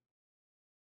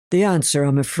 "The answer,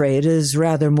 I'm afraid, is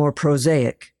rather more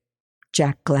prosaic."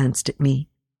 Jack glanced at me.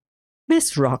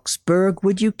 "Miss Roxburgh,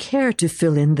 would you care to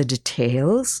fill in the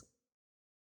details?"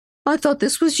 "I thought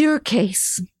this was your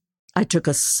case." I took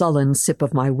a sullen sip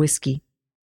of my whiskey.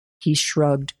 He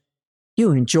shrugged.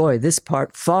 "You enjoy this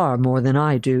part far more than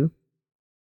I do."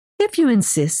 "If you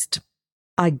insist."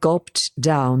 I gulped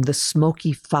down the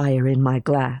smoky fire in my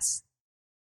glass.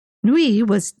 "Nui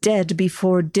was dead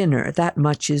before dinner, that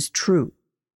much is true.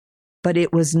 But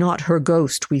it was not her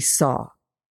ghost we saw.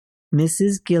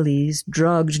 Mrs. Gillies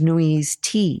drugged Nui's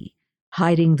tea,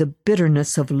 hiding the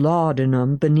bitterness of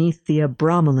laudanum beneath the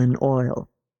abramelin oil.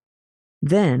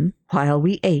 Then, while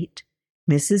we ate,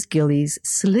 Mrs. Gillies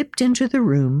slipped into the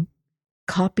room,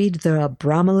 copied the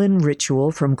abramelin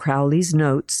ritual from Crowley's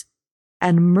notes,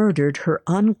 and murdered her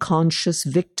unconscious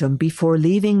victim before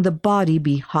leaving the body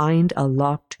behind a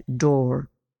locked door.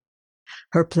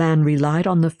 Her plan relied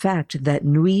on the fact that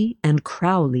Nui and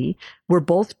Crowley were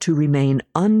both to remain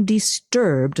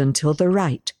undisturbed until the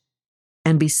rite,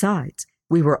 and besides,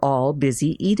 we were all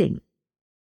busy eating.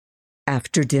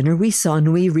 After dinner, we saw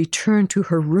Nui return to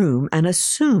her room and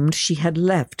assumed she had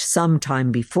left some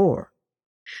time before.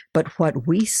 But what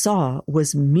we saw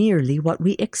was merely what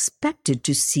we expected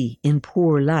to see in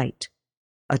poor light.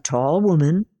 A tall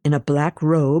woman in a black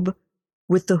robe,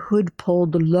 with the hood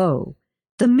pulled low,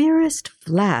 the merest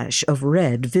flash of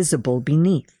red visible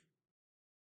beneath.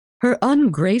 Her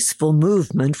ungraceful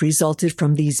movement resulted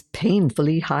from these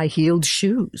painfully high-heeled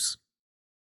shoes.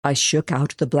 I shook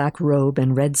out the black robe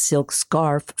and red silk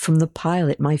scarf from the pile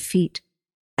at my feet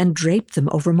and draped them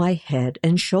over my head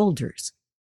and shoulders.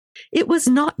 It was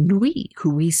not Nui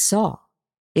who we saw.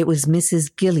 It was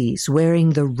Mrs. Gillies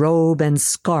wearing the robe and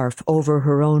scarf over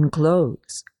her own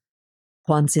clothes.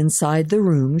 Once inside the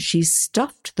room, she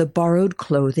stuffed the borrowed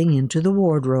clothing into the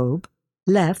wardrobe,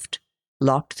 left,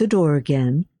 locked the door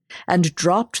again, and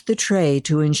dropped the tray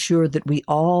to ensure that we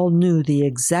all knew the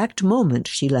exact moment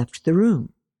she left the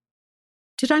room.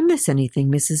 Did I miss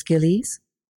anything, Mrs. Gillies?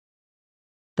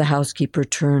 The housekeeper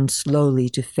turned slowly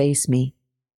to face me.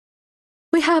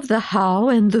 We have the how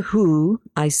and the who,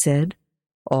 I said.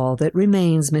 All that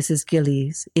remains, Mrs.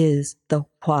 Gillies, is the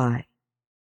why.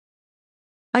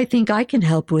 I think I can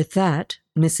help with that.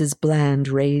 Mrs. Bland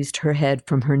raised her head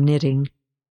from her knitting.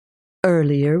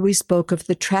 Earlier we spoke of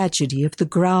the tragedy of the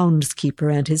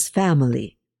groundskeeper and his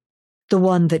family, the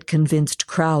one that convinced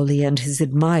Crowley and his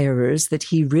admirers that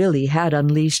he really had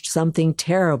unleashed something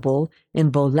terrible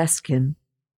in Boleskine.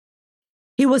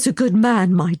 He was a good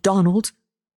man, my Donald,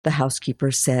 the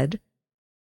housekeeper said.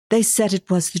 They said it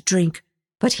was the drink,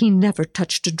 but he never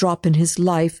touched a drop in his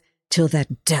life till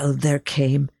that Dell there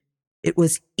came. It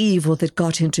was evil that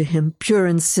got into him, pure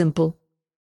and simple.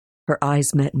 Her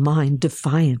eyes met mine,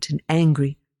 defiant and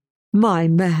angry. My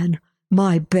man,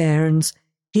 my bairns,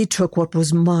 he took what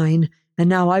was mine, and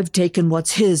now I've taken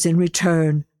what's his in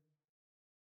return.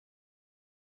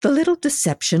 The little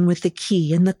deception with the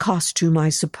key and the costume, I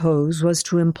suppose, was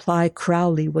to imply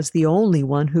Crowley was the only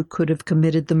one who could have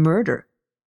committed the murder,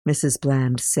 Mrs.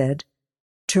 Bland said,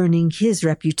 turning his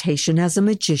reputation as a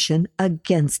magician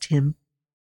against him.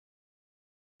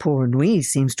 Poor Nui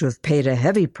seems to have paid a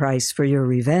heavy price for your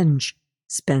revenge,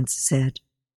 Spence said.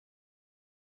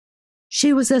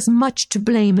 She was as much to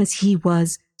blame as he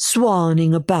was,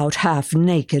 swanning about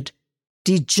half-naked.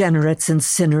 Degenerates and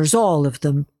sinners, all of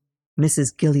them.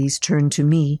 Mrs. Gillies turned to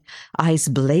me, eyes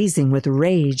blazing with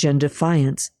rage and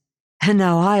defiance. And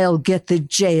now I'll get the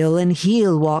jail and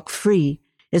he'll walk free.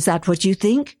 Is that what you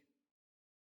think?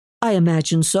 I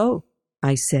imagine so,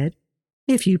 I said.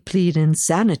 If you plead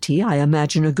insanity, I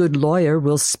imagine a good lawyer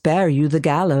will spare you the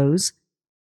gallows.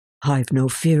 I've no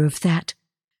fear of that.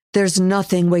 There's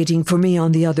nothing waiting for me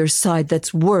on the other side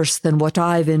that's worse than what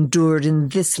I've endured in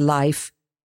this life.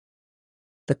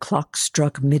 The clock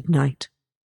struck midnight.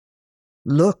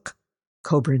 Look,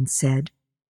 Coburn said.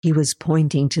 He was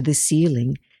pointing to the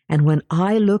ceiling, and when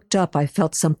I looked up, I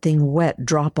felt something wet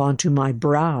drop onto my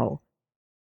brow.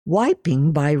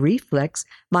 Wiping by reflex,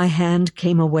 my hand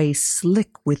came away slick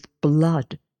with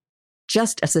blood,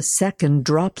 just as a second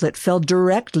droplet fell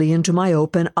directly into my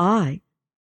open eye.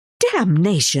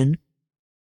 Damnation!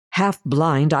 Half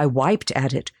blind, I wiped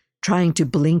at it, trying to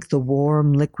blink the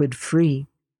warm liquid free.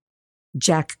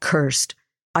 Jack cursed.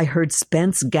 I heard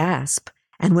Spence gasp,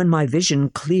 and when my vision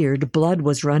cleared, blood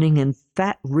was running in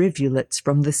fat rivulets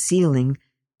from the ceiling,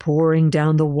 pouring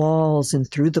down the walls and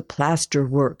through the plaster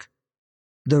work.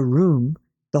 The room,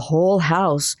 the whole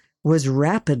house, was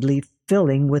rapidly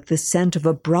filling with the scent of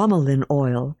a bromelain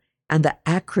oil and the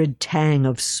acrid tang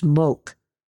of smoke.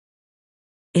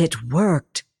 "It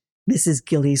worked," Mrs.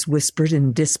 Gillies whispered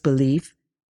in disbelief,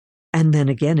 and then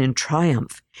again in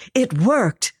triumph. "It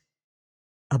worked!"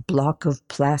 A block of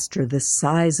plaster the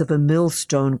size of a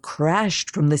millstone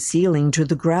crashed from the ceiling to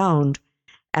the ground,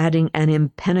 adding an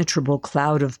impenetrable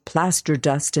cloud of plaster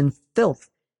dust and filth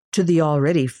to the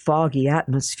already foggy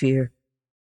atmosphere.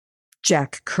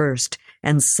 Jack cursed,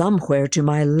 and somewhere to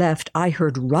my left I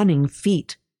heard running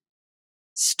feet.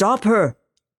 "Stop her!"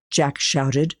 Jack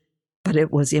shouted, but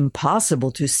it was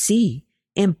impossible to see,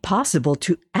 impossible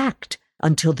to act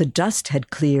until the dust had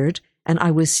cleared and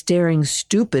I was staring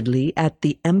stupidly at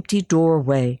the empty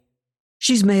doorway.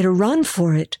 "She's made a run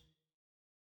for it."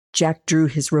 Jack drew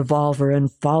his revolver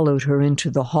and followed her into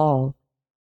the hall.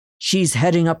 "She's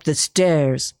heading up the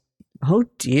stairs." "Oh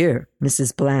dear,"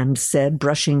 Mrs. Bland said,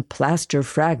 brushing plaster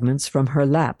fragments from her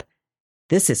lap.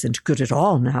 "This isn't good at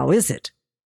all now, is it?"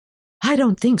 "I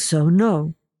don't think so,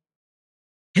 no."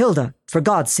 "Hilda, for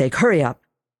God's sake, hurry up."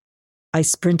 I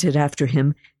sprinted after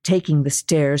him, taking the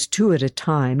stairs 2 at a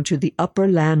time to the upper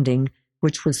landing,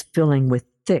 which was filling with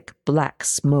thick black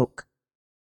smoke.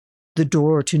 The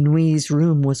door to Nui's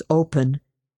room was open,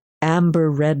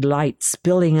 amber-red light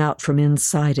spilling out from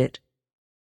inside it.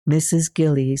 Mrs.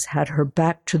 Gillies had her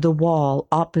back to the wall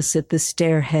opposite the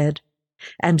stairhead,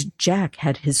 and Jack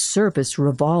had his service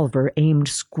revolver aimed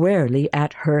squarely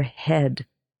at her head.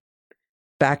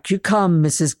 "Back you come,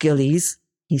 Mrs. Gillies,"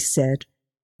 he said,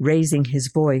 raising his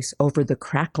voice over the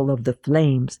crackle of the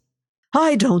flames.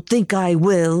 "I don't think I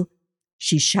will,"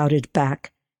 she shouted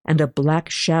back, and a black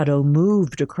shadow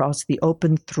moved across the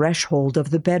open threshold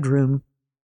of the bedroom.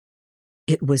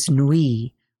 It was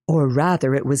Nui, or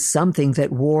rather it was something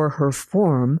that wore her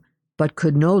form, but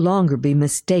could no longer be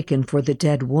mistaken for the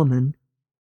dead woman.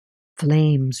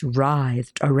 Flames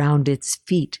writhed around its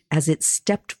feet as it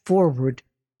stepped forward,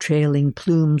 trailing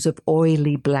plumes of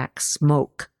oily black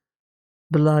smoke.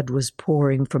 Blood was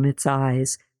pouring from its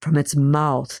eyes, from its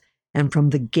mouth, and from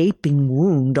the gaping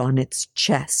wound on its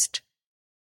chest.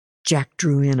 Jack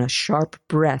drew in a sharp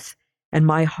breath, and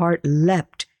my heart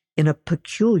leapt in a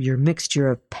peculiar mixture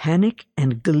of panic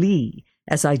and glee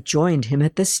as I joined him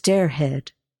at the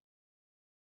stairhead.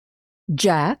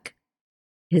 "Jack?"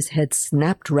 His head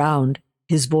snapped round,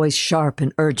 his voice sharp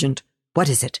and urgent. "What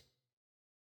is it?"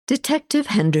 "Detective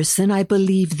Henderson, I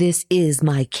believe this is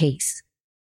my case."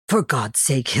 "For God's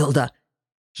sake, Hilda!"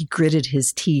 He gritted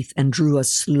his teeth and drew a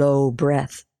slow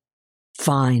breath.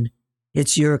 "Fine.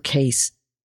 It's your case.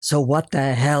 So what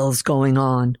the hell's going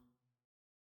on?"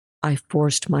 I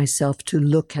forced myself to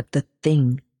look at the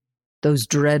thing, those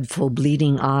dreadful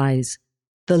bleeding eyes,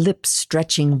 the lips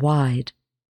stretching wide,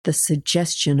 the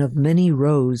suggestion of many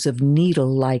rows of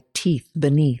needle-like teeth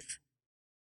beneath.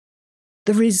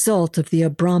 "The result of the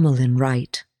Abramelin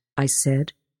rite," I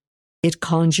said. "It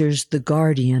conjures the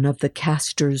guardian of the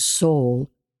caster's soul,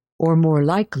 or more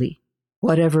likely,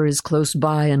 whatever is close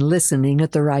by and listening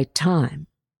at the right time."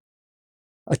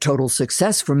 "A total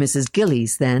success for Mrs.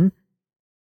 Gillies, then."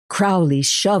 Crowley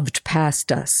shoved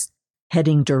past us,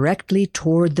 heading directly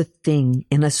toward the thing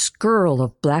in a skirl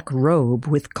of black robe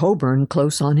with Coburn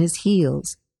close on his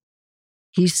heels.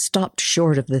 He stopped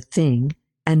short of the thing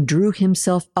and drew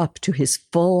himself up to his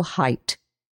full height,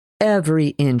 every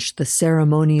inch the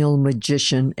ceremonial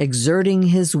magician exerting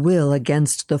his will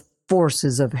against the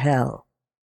forces of hell.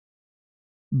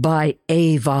 "By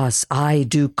Avos I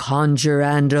do conjure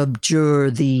and abjure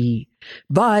thee.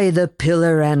 By the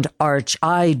pillar and arch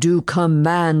I do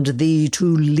command thee to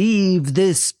leave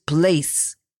this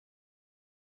place."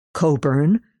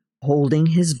 Coburn, holding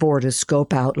his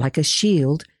vortiscope out like a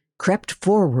shield, crept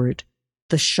forward,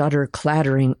 the shutter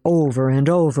clattering over and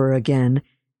over again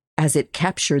as it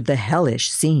captured the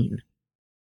hellish scene.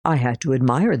 I had to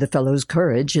admire the fellow's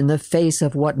courage in the face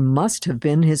of what must have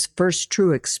been his first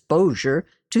true exposure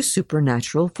to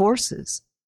supernatural forces.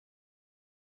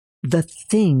 The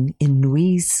thing in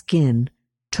Nui's skin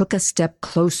took a step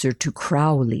closer to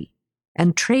Crowley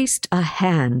and traced a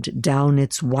hand down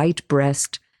its white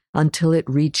breast until it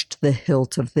reached the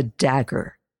hilt of the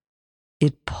dagger.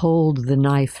 It pulled the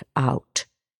knife out,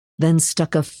 then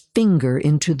stuck a finger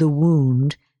into the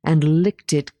wound and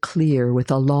licked it clear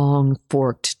with a long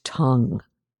forked tongue.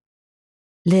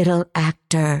 "Little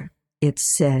actor," it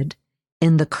said,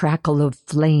 in the crackle of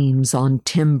flames on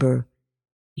timber,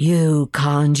 "you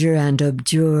conjure and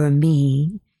abjure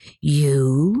me,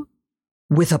 you?"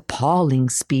 With appalling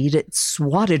speed it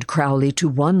swatted Crowley to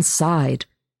one side.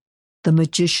 The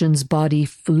magician's body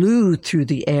flew through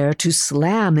the air to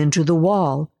slam into the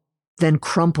wall, then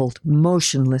crumpled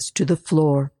motionless to the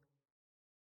floor.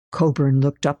 Coburn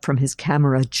looked up from his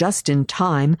camera just in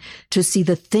time to see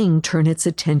the thing turn its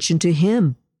attention to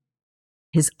him.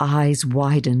 His eyes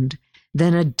widened,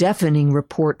 then a deafening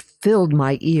report filled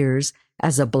my ears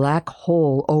as a black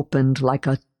hole opened like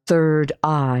a third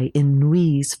eye in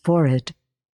Nui's forehead.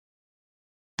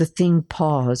 The thing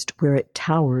paused where it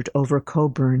towered over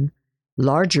Coburn,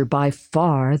 larger by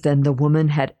far than the woman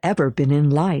had ever been in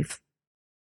life.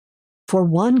 For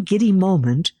one giddy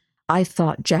moment, I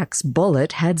thought Jack's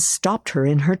bullet had stopped her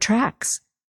in her tracks,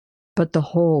 but the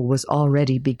hole was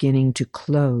already beginning to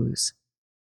close.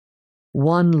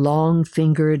 One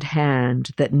long-fingered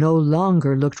hand that no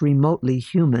longer looked remotely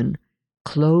human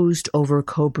closed over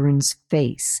Coburn's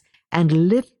face and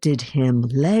lifted him,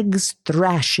 legs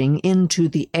thrashing, into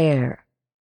the air.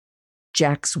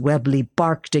 Jack's Webley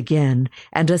barked again,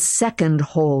 and a second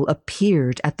hole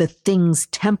appeared at the thing's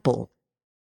temple,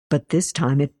 but this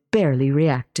time it barely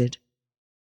reacted.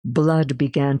 Blood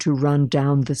began to run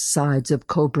down the sides of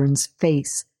Coburn's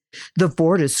face, the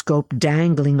vortiscope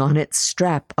dangling on its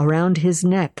strap around his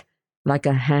neck like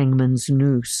a hangman's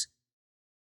noose.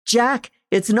 "Jack,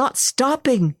 it's not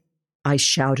stopping!" I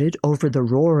shouted over the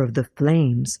roar of the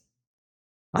flames.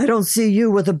 "I don't see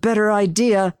you with a better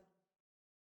idea."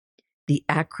 The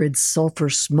acrid sulfur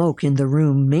smoke in the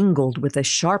room mingled with a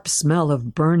sharp smell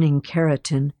of burning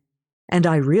keratin, and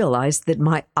I realized that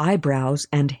my eyebrows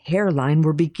and hairline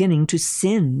were beginning to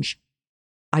singe.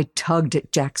 I tugged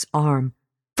at Jack's arm.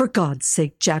 "For God's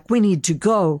sake, Jack, we need to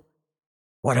go."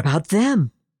 "What about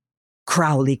them?"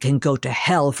 "Crowley can go to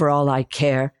hell for all I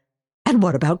care. And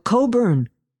what about Coburn?"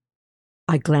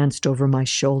 I glanced over my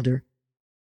shoulder.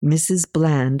 Mrs.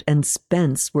 Bland and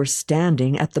Spence were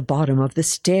standing at the bottom of the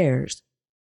stairs.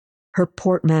 Her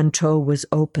portmanteau was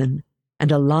open,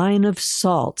 and a line of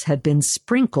salt had been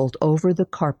sprinkled over the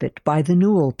carpet by the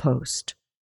newel post.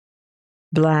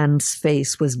 Bland's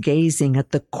face was gazing at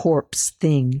the corpse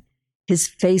thing, his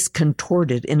face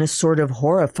contorted in a sort of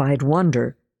horrified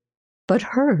wonder, but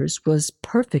hers was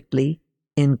perfectly,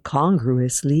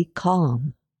 incongruously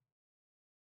calm.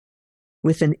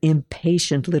 With an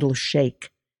impatient little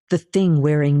shake, the thing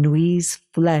wearing Nui's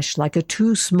flesh like a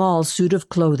too small suit of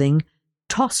clothing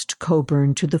tossed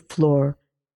Coburn to the floor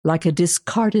like a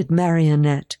discarded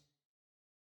marionette.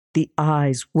 The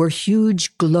eyes were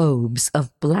huge globes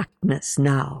of blackness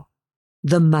now,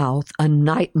 the mouth a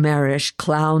nightmarish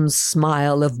clown's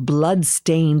smile of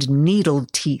blood-stained needle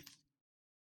teeth.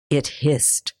 It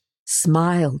hissed,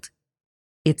 smiled,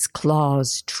 its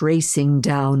claws tracing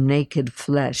down naked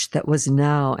flesh that was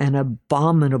now an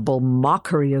abominable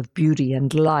mockery of beauty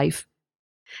and life,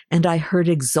 and I heard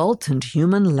exultant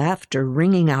human laughter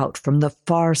ringing out from the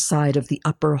far side of the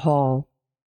upper hall.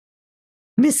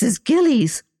 "Mrs.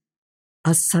 Gillies!"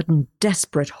 A sudden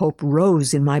desperate hope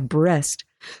rose in my breast.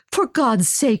 "For God's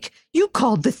sake, you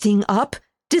called the thing up.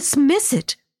 Dismiss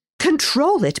it.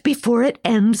 Control it before it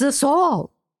ends us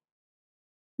all."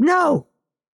 "No!"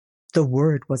 The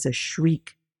word was a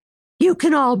shriek. "You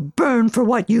can all burn for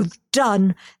what you've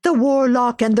done, the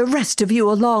warlock and the rest of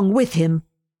you along with him."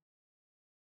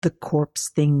 The corpse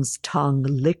thing's tongue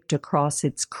licked across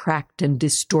its cracked and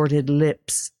distorted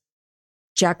lips.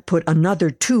 Jack put another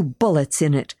 2 bullets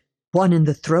in it, one in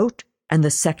the throat and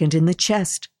the second in the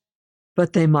chest,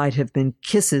 but they might have been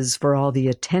kisses for all the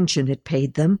attention it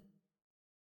paid them.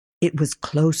 It was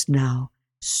close now,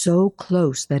 so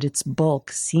close that its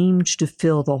bulk seemed to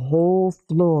fill the whole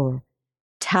floor,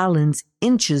 talons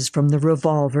inches from the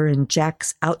revolver in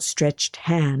Jack's outstretched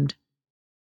hand.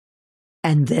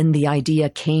 And then the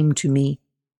idea came to me.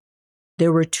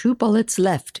 There were 2 bullets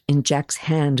left in Jack's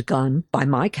handgun, by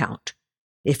my count.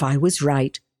 If I was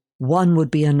right, 1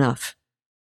 would be enough.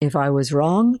 If I was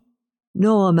wrong,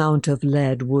 no amount of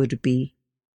lead would be.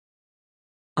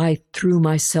 I threw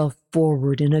myself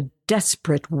forward in a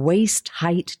desperate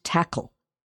waist-height tackle,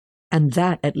 and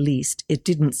that, at least, it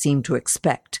didn't seem to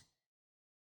expect.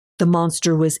 The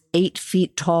monster was 8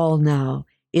 feet tall now,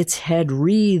 its head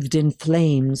wreathed in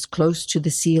flames close to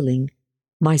the ceiling,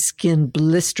 my skin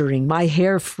blistering, my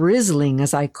hair frizzling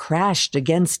as I crashed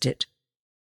against it.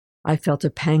 I felt a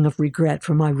pang of regret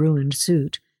for my ruined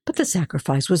suit, but the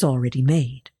sacrifice was already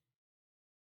made.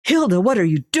 "Hilda, what are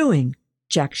you doing?"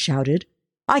 Jack shouted.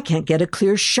 "I can't get a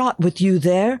clear shot with you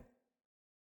there."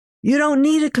 "You don't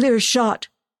need a clear shot,"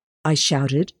 I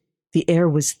shouted. The air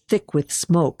was thick with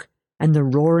smoke, and the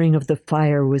roaring of the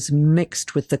fire was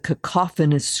mixed with the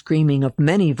cacophonous screaming of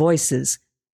many voices,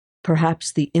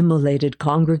 perhaps the immolated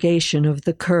congregation of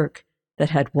the kirk that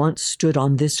had once stood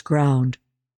on this ground.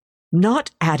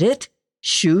 Not at it.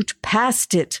 Shoot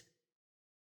past it.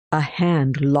 A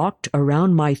hand locked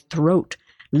around my throat,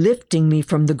 lifting me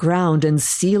from the ground and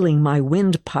sealing my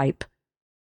windpipe.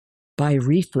 By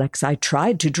reflex, I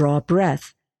tried to draw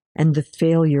breath, and the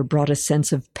failure brought a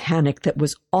sense of panic that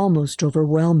was almost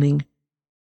overwhelming.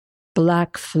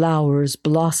 Black flowers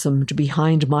blossomed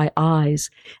behind my eyes,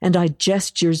 and I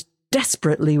gestured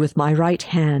desperately with my right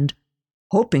hand,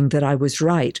 hoping that I was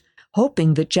right,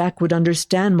 hoping that Jack would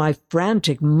understand my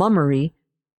frantic mummery,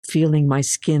 feeling my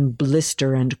skin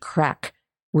blister and crack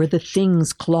where the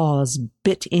thing's claws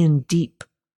bit in deep.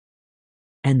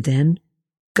 And then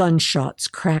gunshots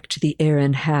cracked the air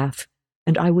in half,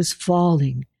 and I was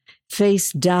falling,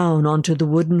 face down onto the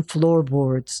wooden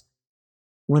floorboards.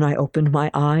 When I opened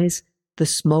my eyes, the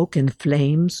smoke and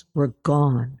flames were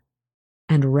gone,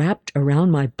 and wrapped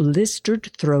around my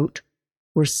blistered throat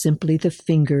were simply the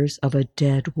fingers of a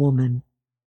dead woman.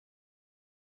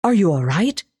 "Are you all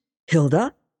right?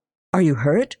 Hilda? Are you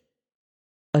hurt?"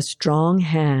 A strong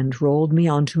hand rolled me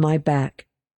onto my back,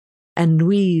 and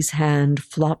Nui's hand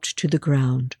flopped to the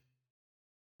ground.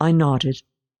 I nodded,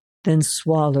 then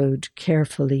swallowed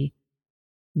carefully.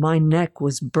 My neck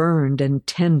was burned and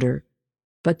tender,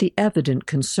 but the evident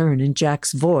concern in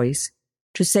Jack's voice,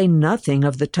 to say nothing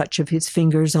of the touch of his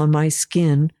fingers on my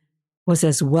skin, was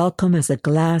as welcome as a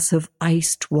glass of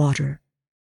iced water.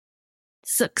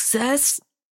 "Success?"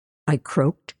 I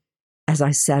croaked as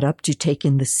I sat up to take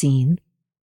in the scene.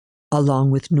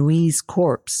 Along with Nui's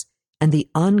corpse and the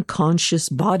unconscious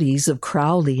bodies of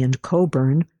Crowley and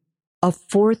Coburn, a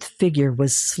fourth figure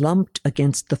was slumped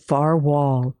against the far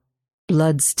wall,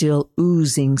 blood still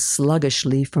oozing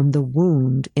sluggishly from the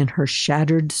wound in her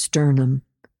shattered sternum.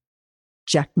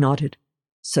 Jack nodded.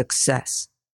 "Success,"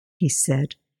 he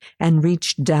said, and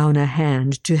reached down a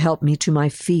hand to help me to my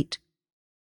feet.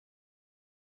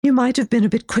 "You might have been a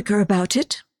bit quicker about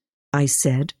it," I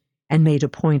said, and made a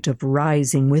point of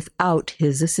rising without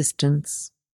his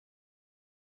assistance.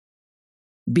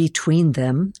 Between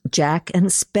them, Jack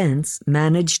and Spence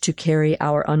managed to carry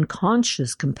our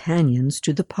unconscious companions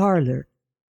to the parlor,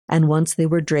 and once they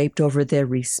were draped over their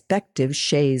respective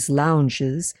chaise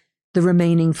lounges, the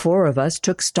remaining four of us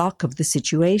took stock of the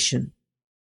situation.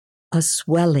 A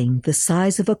swelling the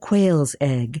size of a quail's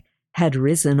egg had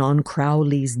risen on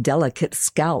Crowley's delicate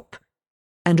scalp,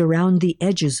 and around the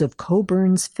edges of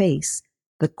Coburn's face,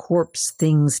 the corpse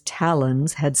thing's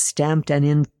talons had stamped an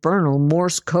infernal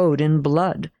Morse code in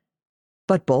blood,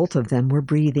 but both of them were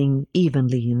breathing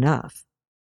evenly enough.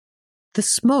 The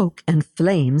smoke and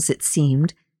flames, it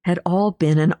seemed, had all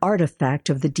been an artifact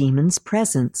of the demon's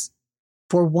presence,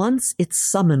 for once its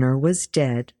summoner was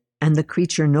dead and the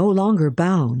creature no longer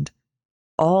bound,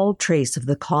 all trace of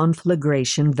the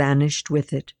conflagration vanished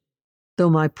with it, though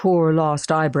my poor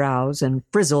lost eyebrows and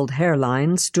frizzled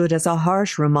hairline stood as a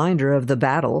harsh reminder of the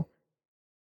battle.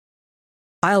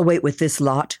 "I'll wait with this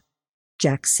lot,"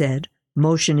 Jack said,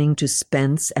 motioning to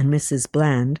Spence and Mrs.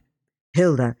 Bland.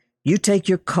 "Hilda, you take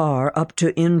your car up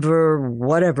to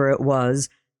whatever it was,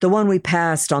 the one we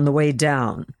passed on the way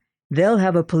down. They'll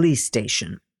have a police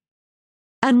station."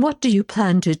 "And what do you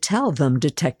plan to tell them,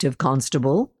 Detective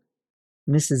Constable?"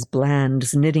 Mrs.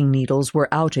 Bland's knitting needles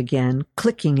were out again,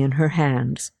 clicking in her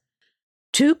hands.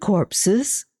 "2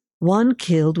 corpses, one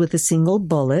killed with a single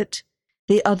bullet,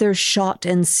 the other shot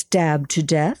and stabbed to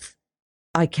death.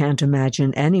 I can't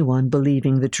imagine anyone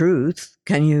believing the truth,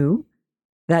 can you?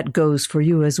 That goes for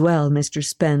you as well, Mr.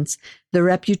 Spence. The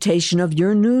reputation of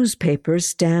your newspaper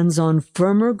stands on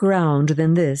firmer ground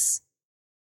than this."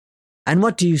 "And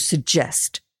what do you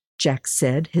suggest?" Jack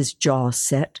said, his jaw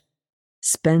set.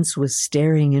 Spence was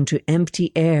staring into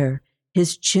empty air,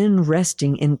 his chin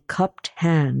resting in cupped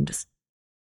hands.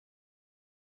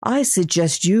 "I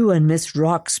suggest you and Miss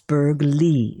Roxburgh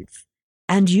leave.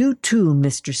 And you too,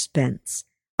 Mr. Spence.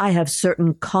 I have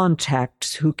certain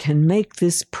contacts who can make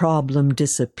this problem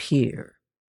disappear."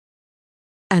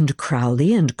 "And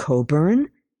Crowley and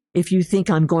Coburn? If you think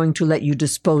I'm going to let you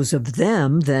dispose of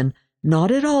them, then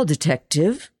not at all,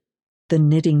 Detective." The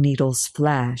knitting needles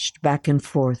flashed back and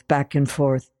forth, back and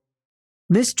forth.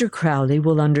 "Mr. Crowley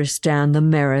will understand the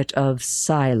merit of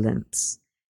silence.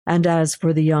 And as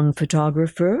for the young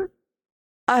photographer,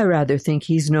 I rather think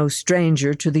he's no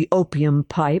stranger to the opium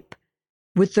pipe.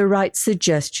 With the right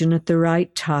suggestion at the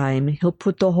right time, he'll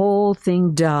put the whole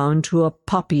thing down to a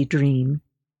poppy dream."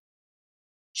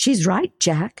 "She's right,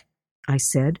 Jack," I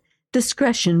said,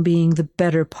 "discretion being the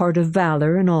better part of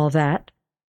valor and all that."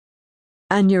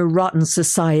 "And your rotten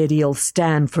society'll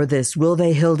stand for this, will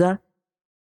they, Hilda?"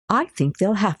 "I think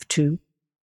they'll have to."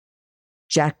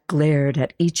 Jack glared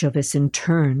at each of us in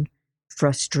turn,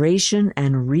 frustration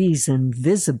and reason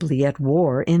visibly at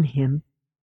war in him.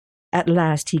 At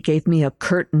last he gave me a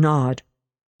curt nod.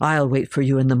 "I'll wait for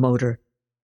you in the motor."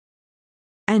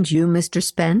 "And you, Mr.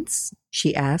 Spence?"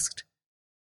 she asked.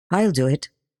 "I'll do it,"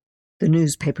 the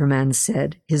newspaperman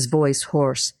said, his voice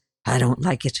hoarse. "I don't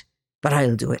like it, but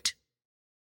I'll do it."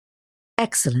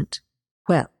 "Excellent.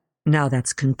 Well, now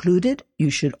that's concluded, you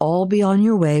should all be on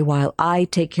your way while I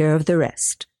take care of the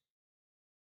rest."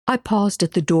 I paused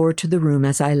at the door to the room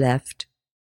as I left.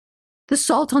 "The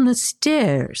salt on the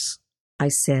stairs," I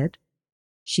said.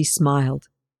 She smiled.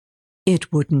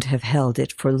 "It wouldn't have held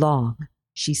it for long,"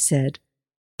 she said.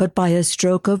 "But by a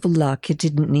stroke of luck it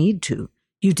didn't need to.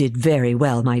 You did very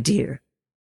well, my dear."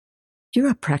 "You're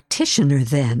a practitioner,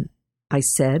 then," I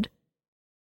said.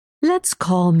 "Let's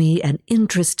call me an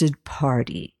interested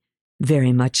party,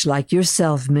 very much like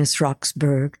yourself, Miss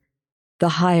Roxburgh.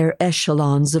 The higher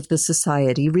echelons of the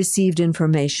society received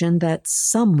information that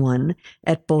someone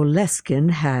at Boleskine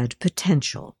had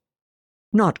potential.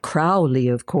 Not Crowley,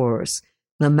 of course.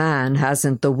 The man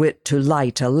hasn't the wit to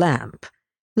light a lamp,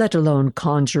 let alone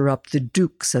conjure up the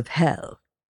dukes of hell.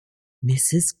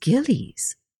 Mrs.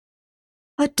 Gillies.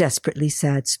 A desperately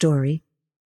sad story.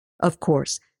 Of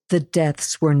course, the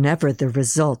deaths were never the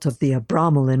result of the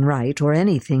Abramelin rite or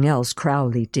anything else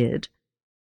Crowley did.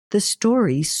 The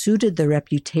story suited the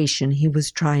reputation he was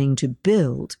trying to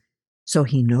build, so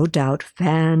he no doubt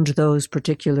fanned those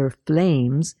particular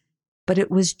flames, but it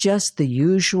was just the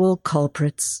usual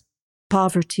culprits: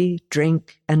 poverty,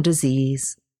 drink, and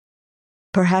disease.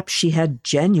 Perhaps she had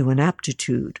genuine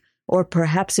aptitude, or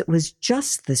perhaps it was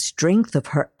just the strength of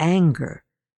her anger,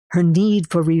 her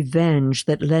need for revenge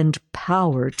that lent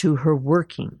power to her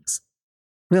workings.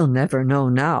 We'll never know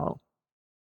now.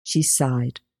 She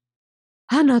sighed.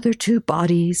 Another 2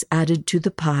 bodies added to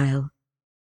the pile.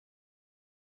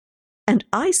 And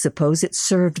I suppose it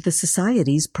served the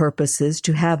Society's purposes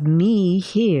to have me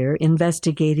here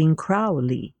investigating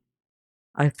Crowley.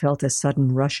 I felt a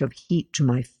sudden rush of heat to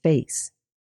my face.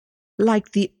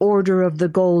 Like the Order of the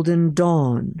Golden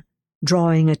Dawn,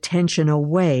 drawing attention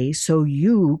away so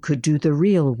you could do the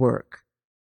real work.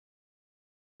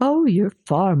 Oh, you're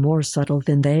far more subtle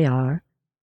than they are.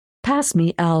 Pass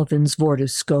me Alvin's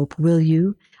vortoscope, will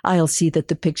you? I'll see that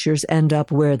the pictures end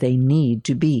up where they need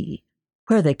to be,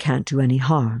 where they can't do any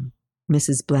harm.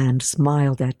 Mrs. Bland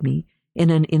smiled at me in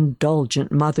an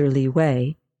indulgent motherly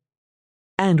way.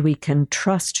 And we can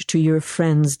trust to your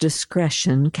friend's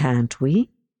discretion, can't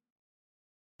we?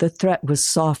 The threat was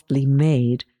softly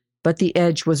made, but the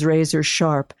edge was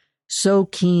razor-sharp, so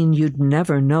keen you'd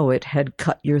never know it had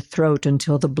cut your throat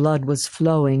until the blood was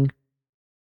flowing.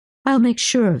 I'll make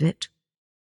sure of it.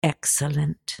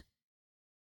 Excellent.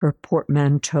 Her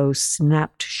portmanteau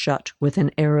snapped shut with an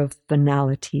air of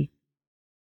finality.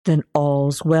 Then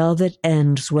all's well that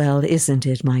ends well, isn't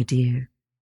it, my dear?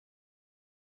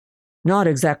 Not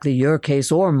exactly your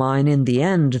case or mine in the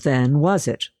end, then, was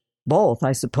it? Both,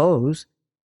 I suppose,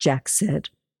 Jack said.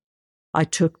 I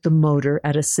took the motor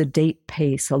at a sedate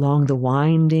pace along the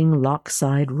winding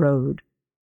Lochside road.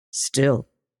 Still,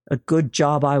 a good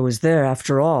job I was there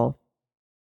after all.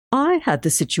 I had the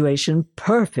situation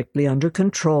perfectly under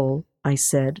control, I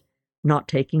said, not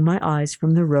taking my eyes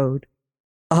from the road.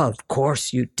 Of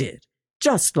course you did,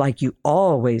 just like you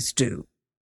always do.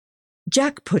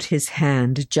 Jack put his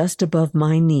hand just above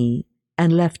my knee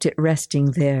and left it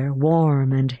resting there,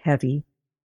 warm and heavy.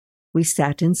 We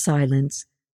sat in silence,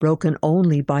 broken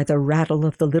only by the rattle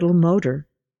of the little motor,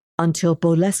 until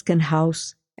Boleskine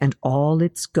House and all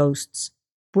its ghosts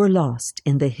were lost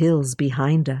in the hills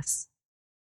behind us.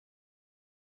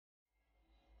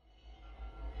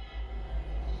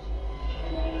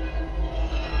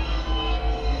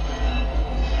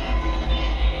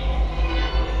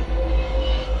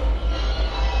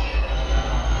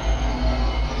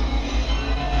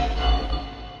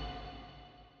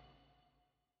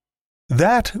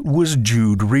 That was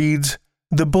Jude Reid's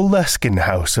The Boleskine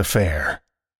House Affair,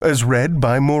 as read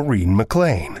by Maureen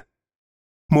McLean.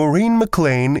 Maureen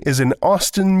McLean is an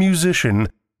Austin musician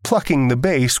plucking the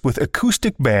bass with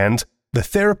acoustic bands, the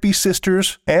Therapy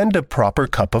Sisters, and a proper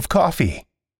cup of coffee.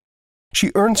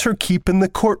 She earns her keep in the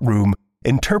courtroom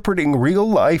interpreting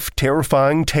real-life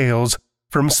terrifying tales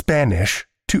from Spanish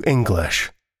to English.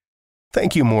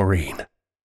 Thank you, Maureen.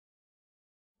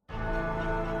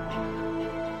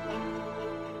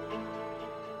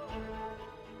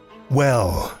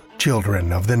 Well,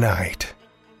 children of the night,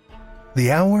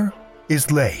 the hour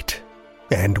is late,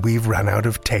 and we've run out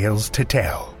of tales to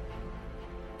tell.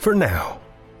 For now.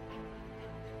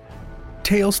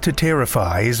 Tales to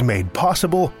Terrify is made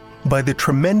possible by the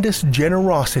tremendous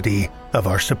generosity of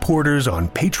our supporters on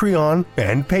Patreon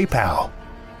and PayPal.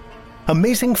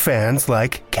 Amazing fans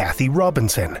like Kathy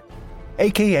Robinson,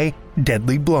 aka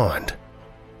Deadly Blonde.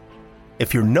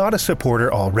 If you're not a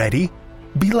supporter already,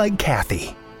 be like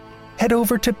Kathy. Head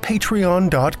over to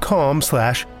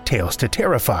patreon.com/Tales to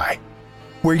Terrify,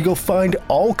 where you'll find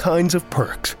all kinds of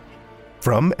perks,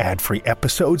 from ad-free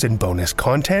episodes and bonus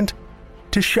content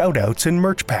to shoutouts and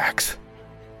merch packs.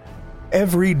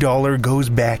 Every dollar goes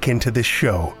back into the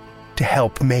show to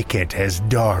help make it as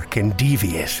dark and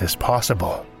devious as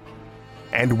possible.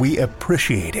 And we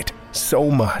appreciate it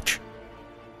so much.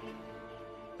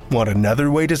 Want another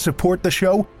way to support the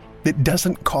show that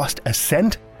doesn't cost a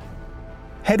cent?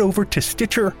 Head over to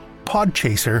Stitcher,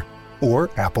 Podchaser, or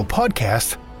Apple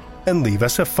Podcasts and leave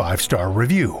us a 5-star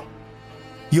review.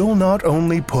 You'll not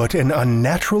only put an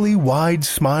unnaturally wide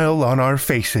smile on our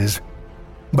faces,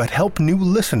 but help new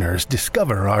listeners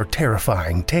discover our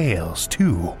terrifying tales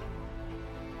too.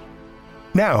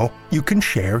 Now you can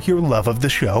share your love of the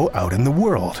show out in the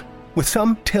world with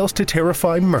some Tales to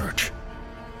Terrify merch.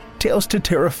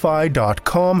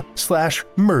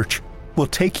 TalesToTerrify.com/merch will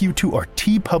take you to our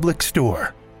TeePublic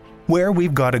store, where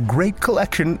we've got a great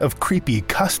collection of creepy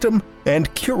custom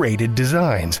and curated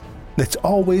designs that's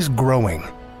always growing,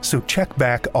 so check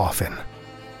back often.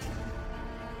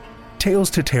 Tales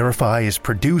to Terrify is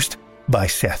produced by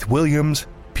Seth Williams,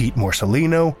 Pete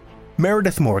Morcellino,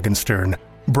 Meredith Morgenstern,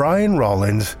 Brian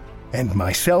Rollins, and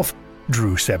myself,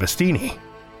 Drew Sebastini,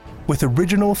 with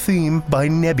original theme by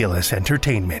Nebulous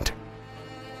Entertainment.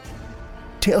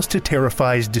 Tales to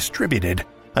Terrify is distributed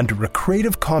under a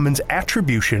Creative Commons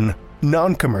Attribution,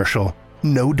 Non-Commercial,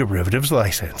 No Derivatives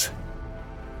license.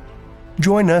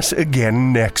 Join us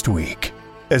again next week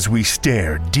as we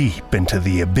stare deep into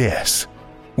the abyss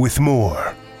with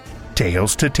more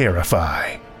Tales to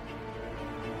Terrify.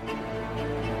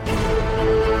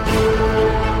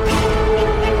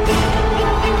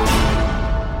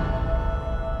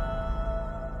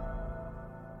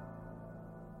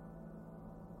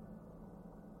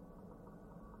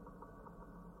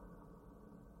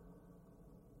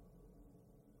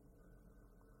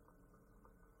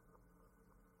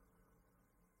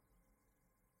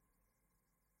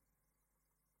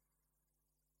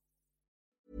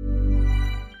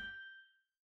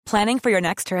 Planning for your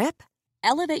next trip?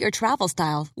 Elevate your travel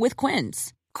style with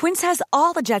Quince. Quince has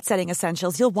all the jet-setting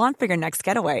essentials you'll want for your next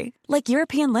getaway, like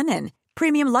European linen,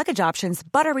 premium luggage options,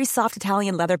 buttery soft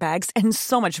Italian leather bags, and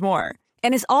so much more.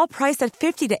 And is all priced at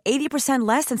 50 to 80%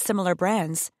 less than similar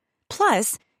brands.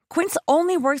 Plus, Quince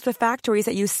only works with factories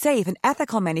that use safe and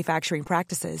ethical manufacturing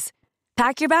practices.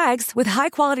 Pack your bags with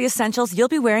high-quality essentials you'll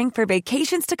be wearing for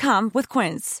vacations to come with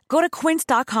Quince. Go to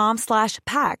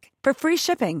quince.com/pack for free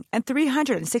shipping and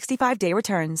 365-day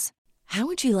returns. How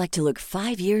would you like to look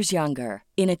 5 years younger?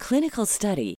 In a clinical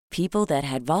study, people that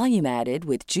had volume added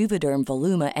with Juvederm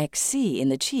Voluma XC in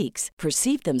the cheeks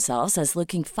perceived themselves as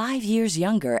looking 5 years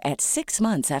younger at 6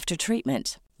 months after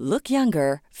treatment. Look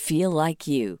younger, feel like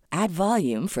you. Add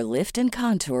volume for lift and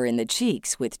contour in the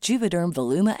cheeks with Juvederm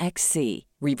Voluma XC.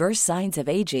 Reverse signs of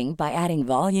aging by adding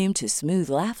volume to smooth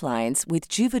laugh lines with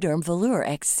Juvederm Volure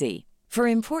XC. For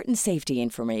important safety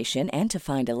information and to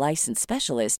find a licensed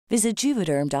specialist, visit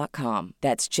Juvederm.com.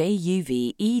 That's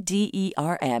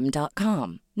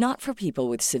JUVEDERM.com. Not for people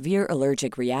with severe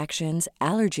allergic reactions,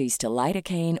 allergies to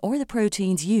lidocaine, or the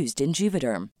proteins used in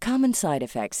Juvederm. Common side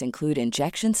effects include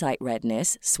injection site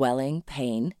redness, swelling,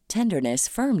 pain, tenderness,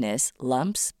 firmness,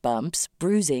 lumps, bumps,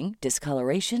 bruising,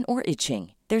 discoloration, or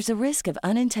itching. There's a risk of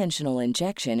unintentional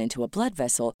injection into a blood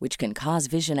vessel, which can cause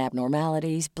vision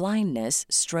abnormalities, blindness,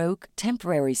 stroke,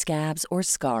 temporary scabs, or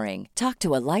scarring. Talk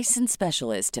to a licensed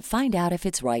specialist to find out if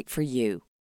it's right for you.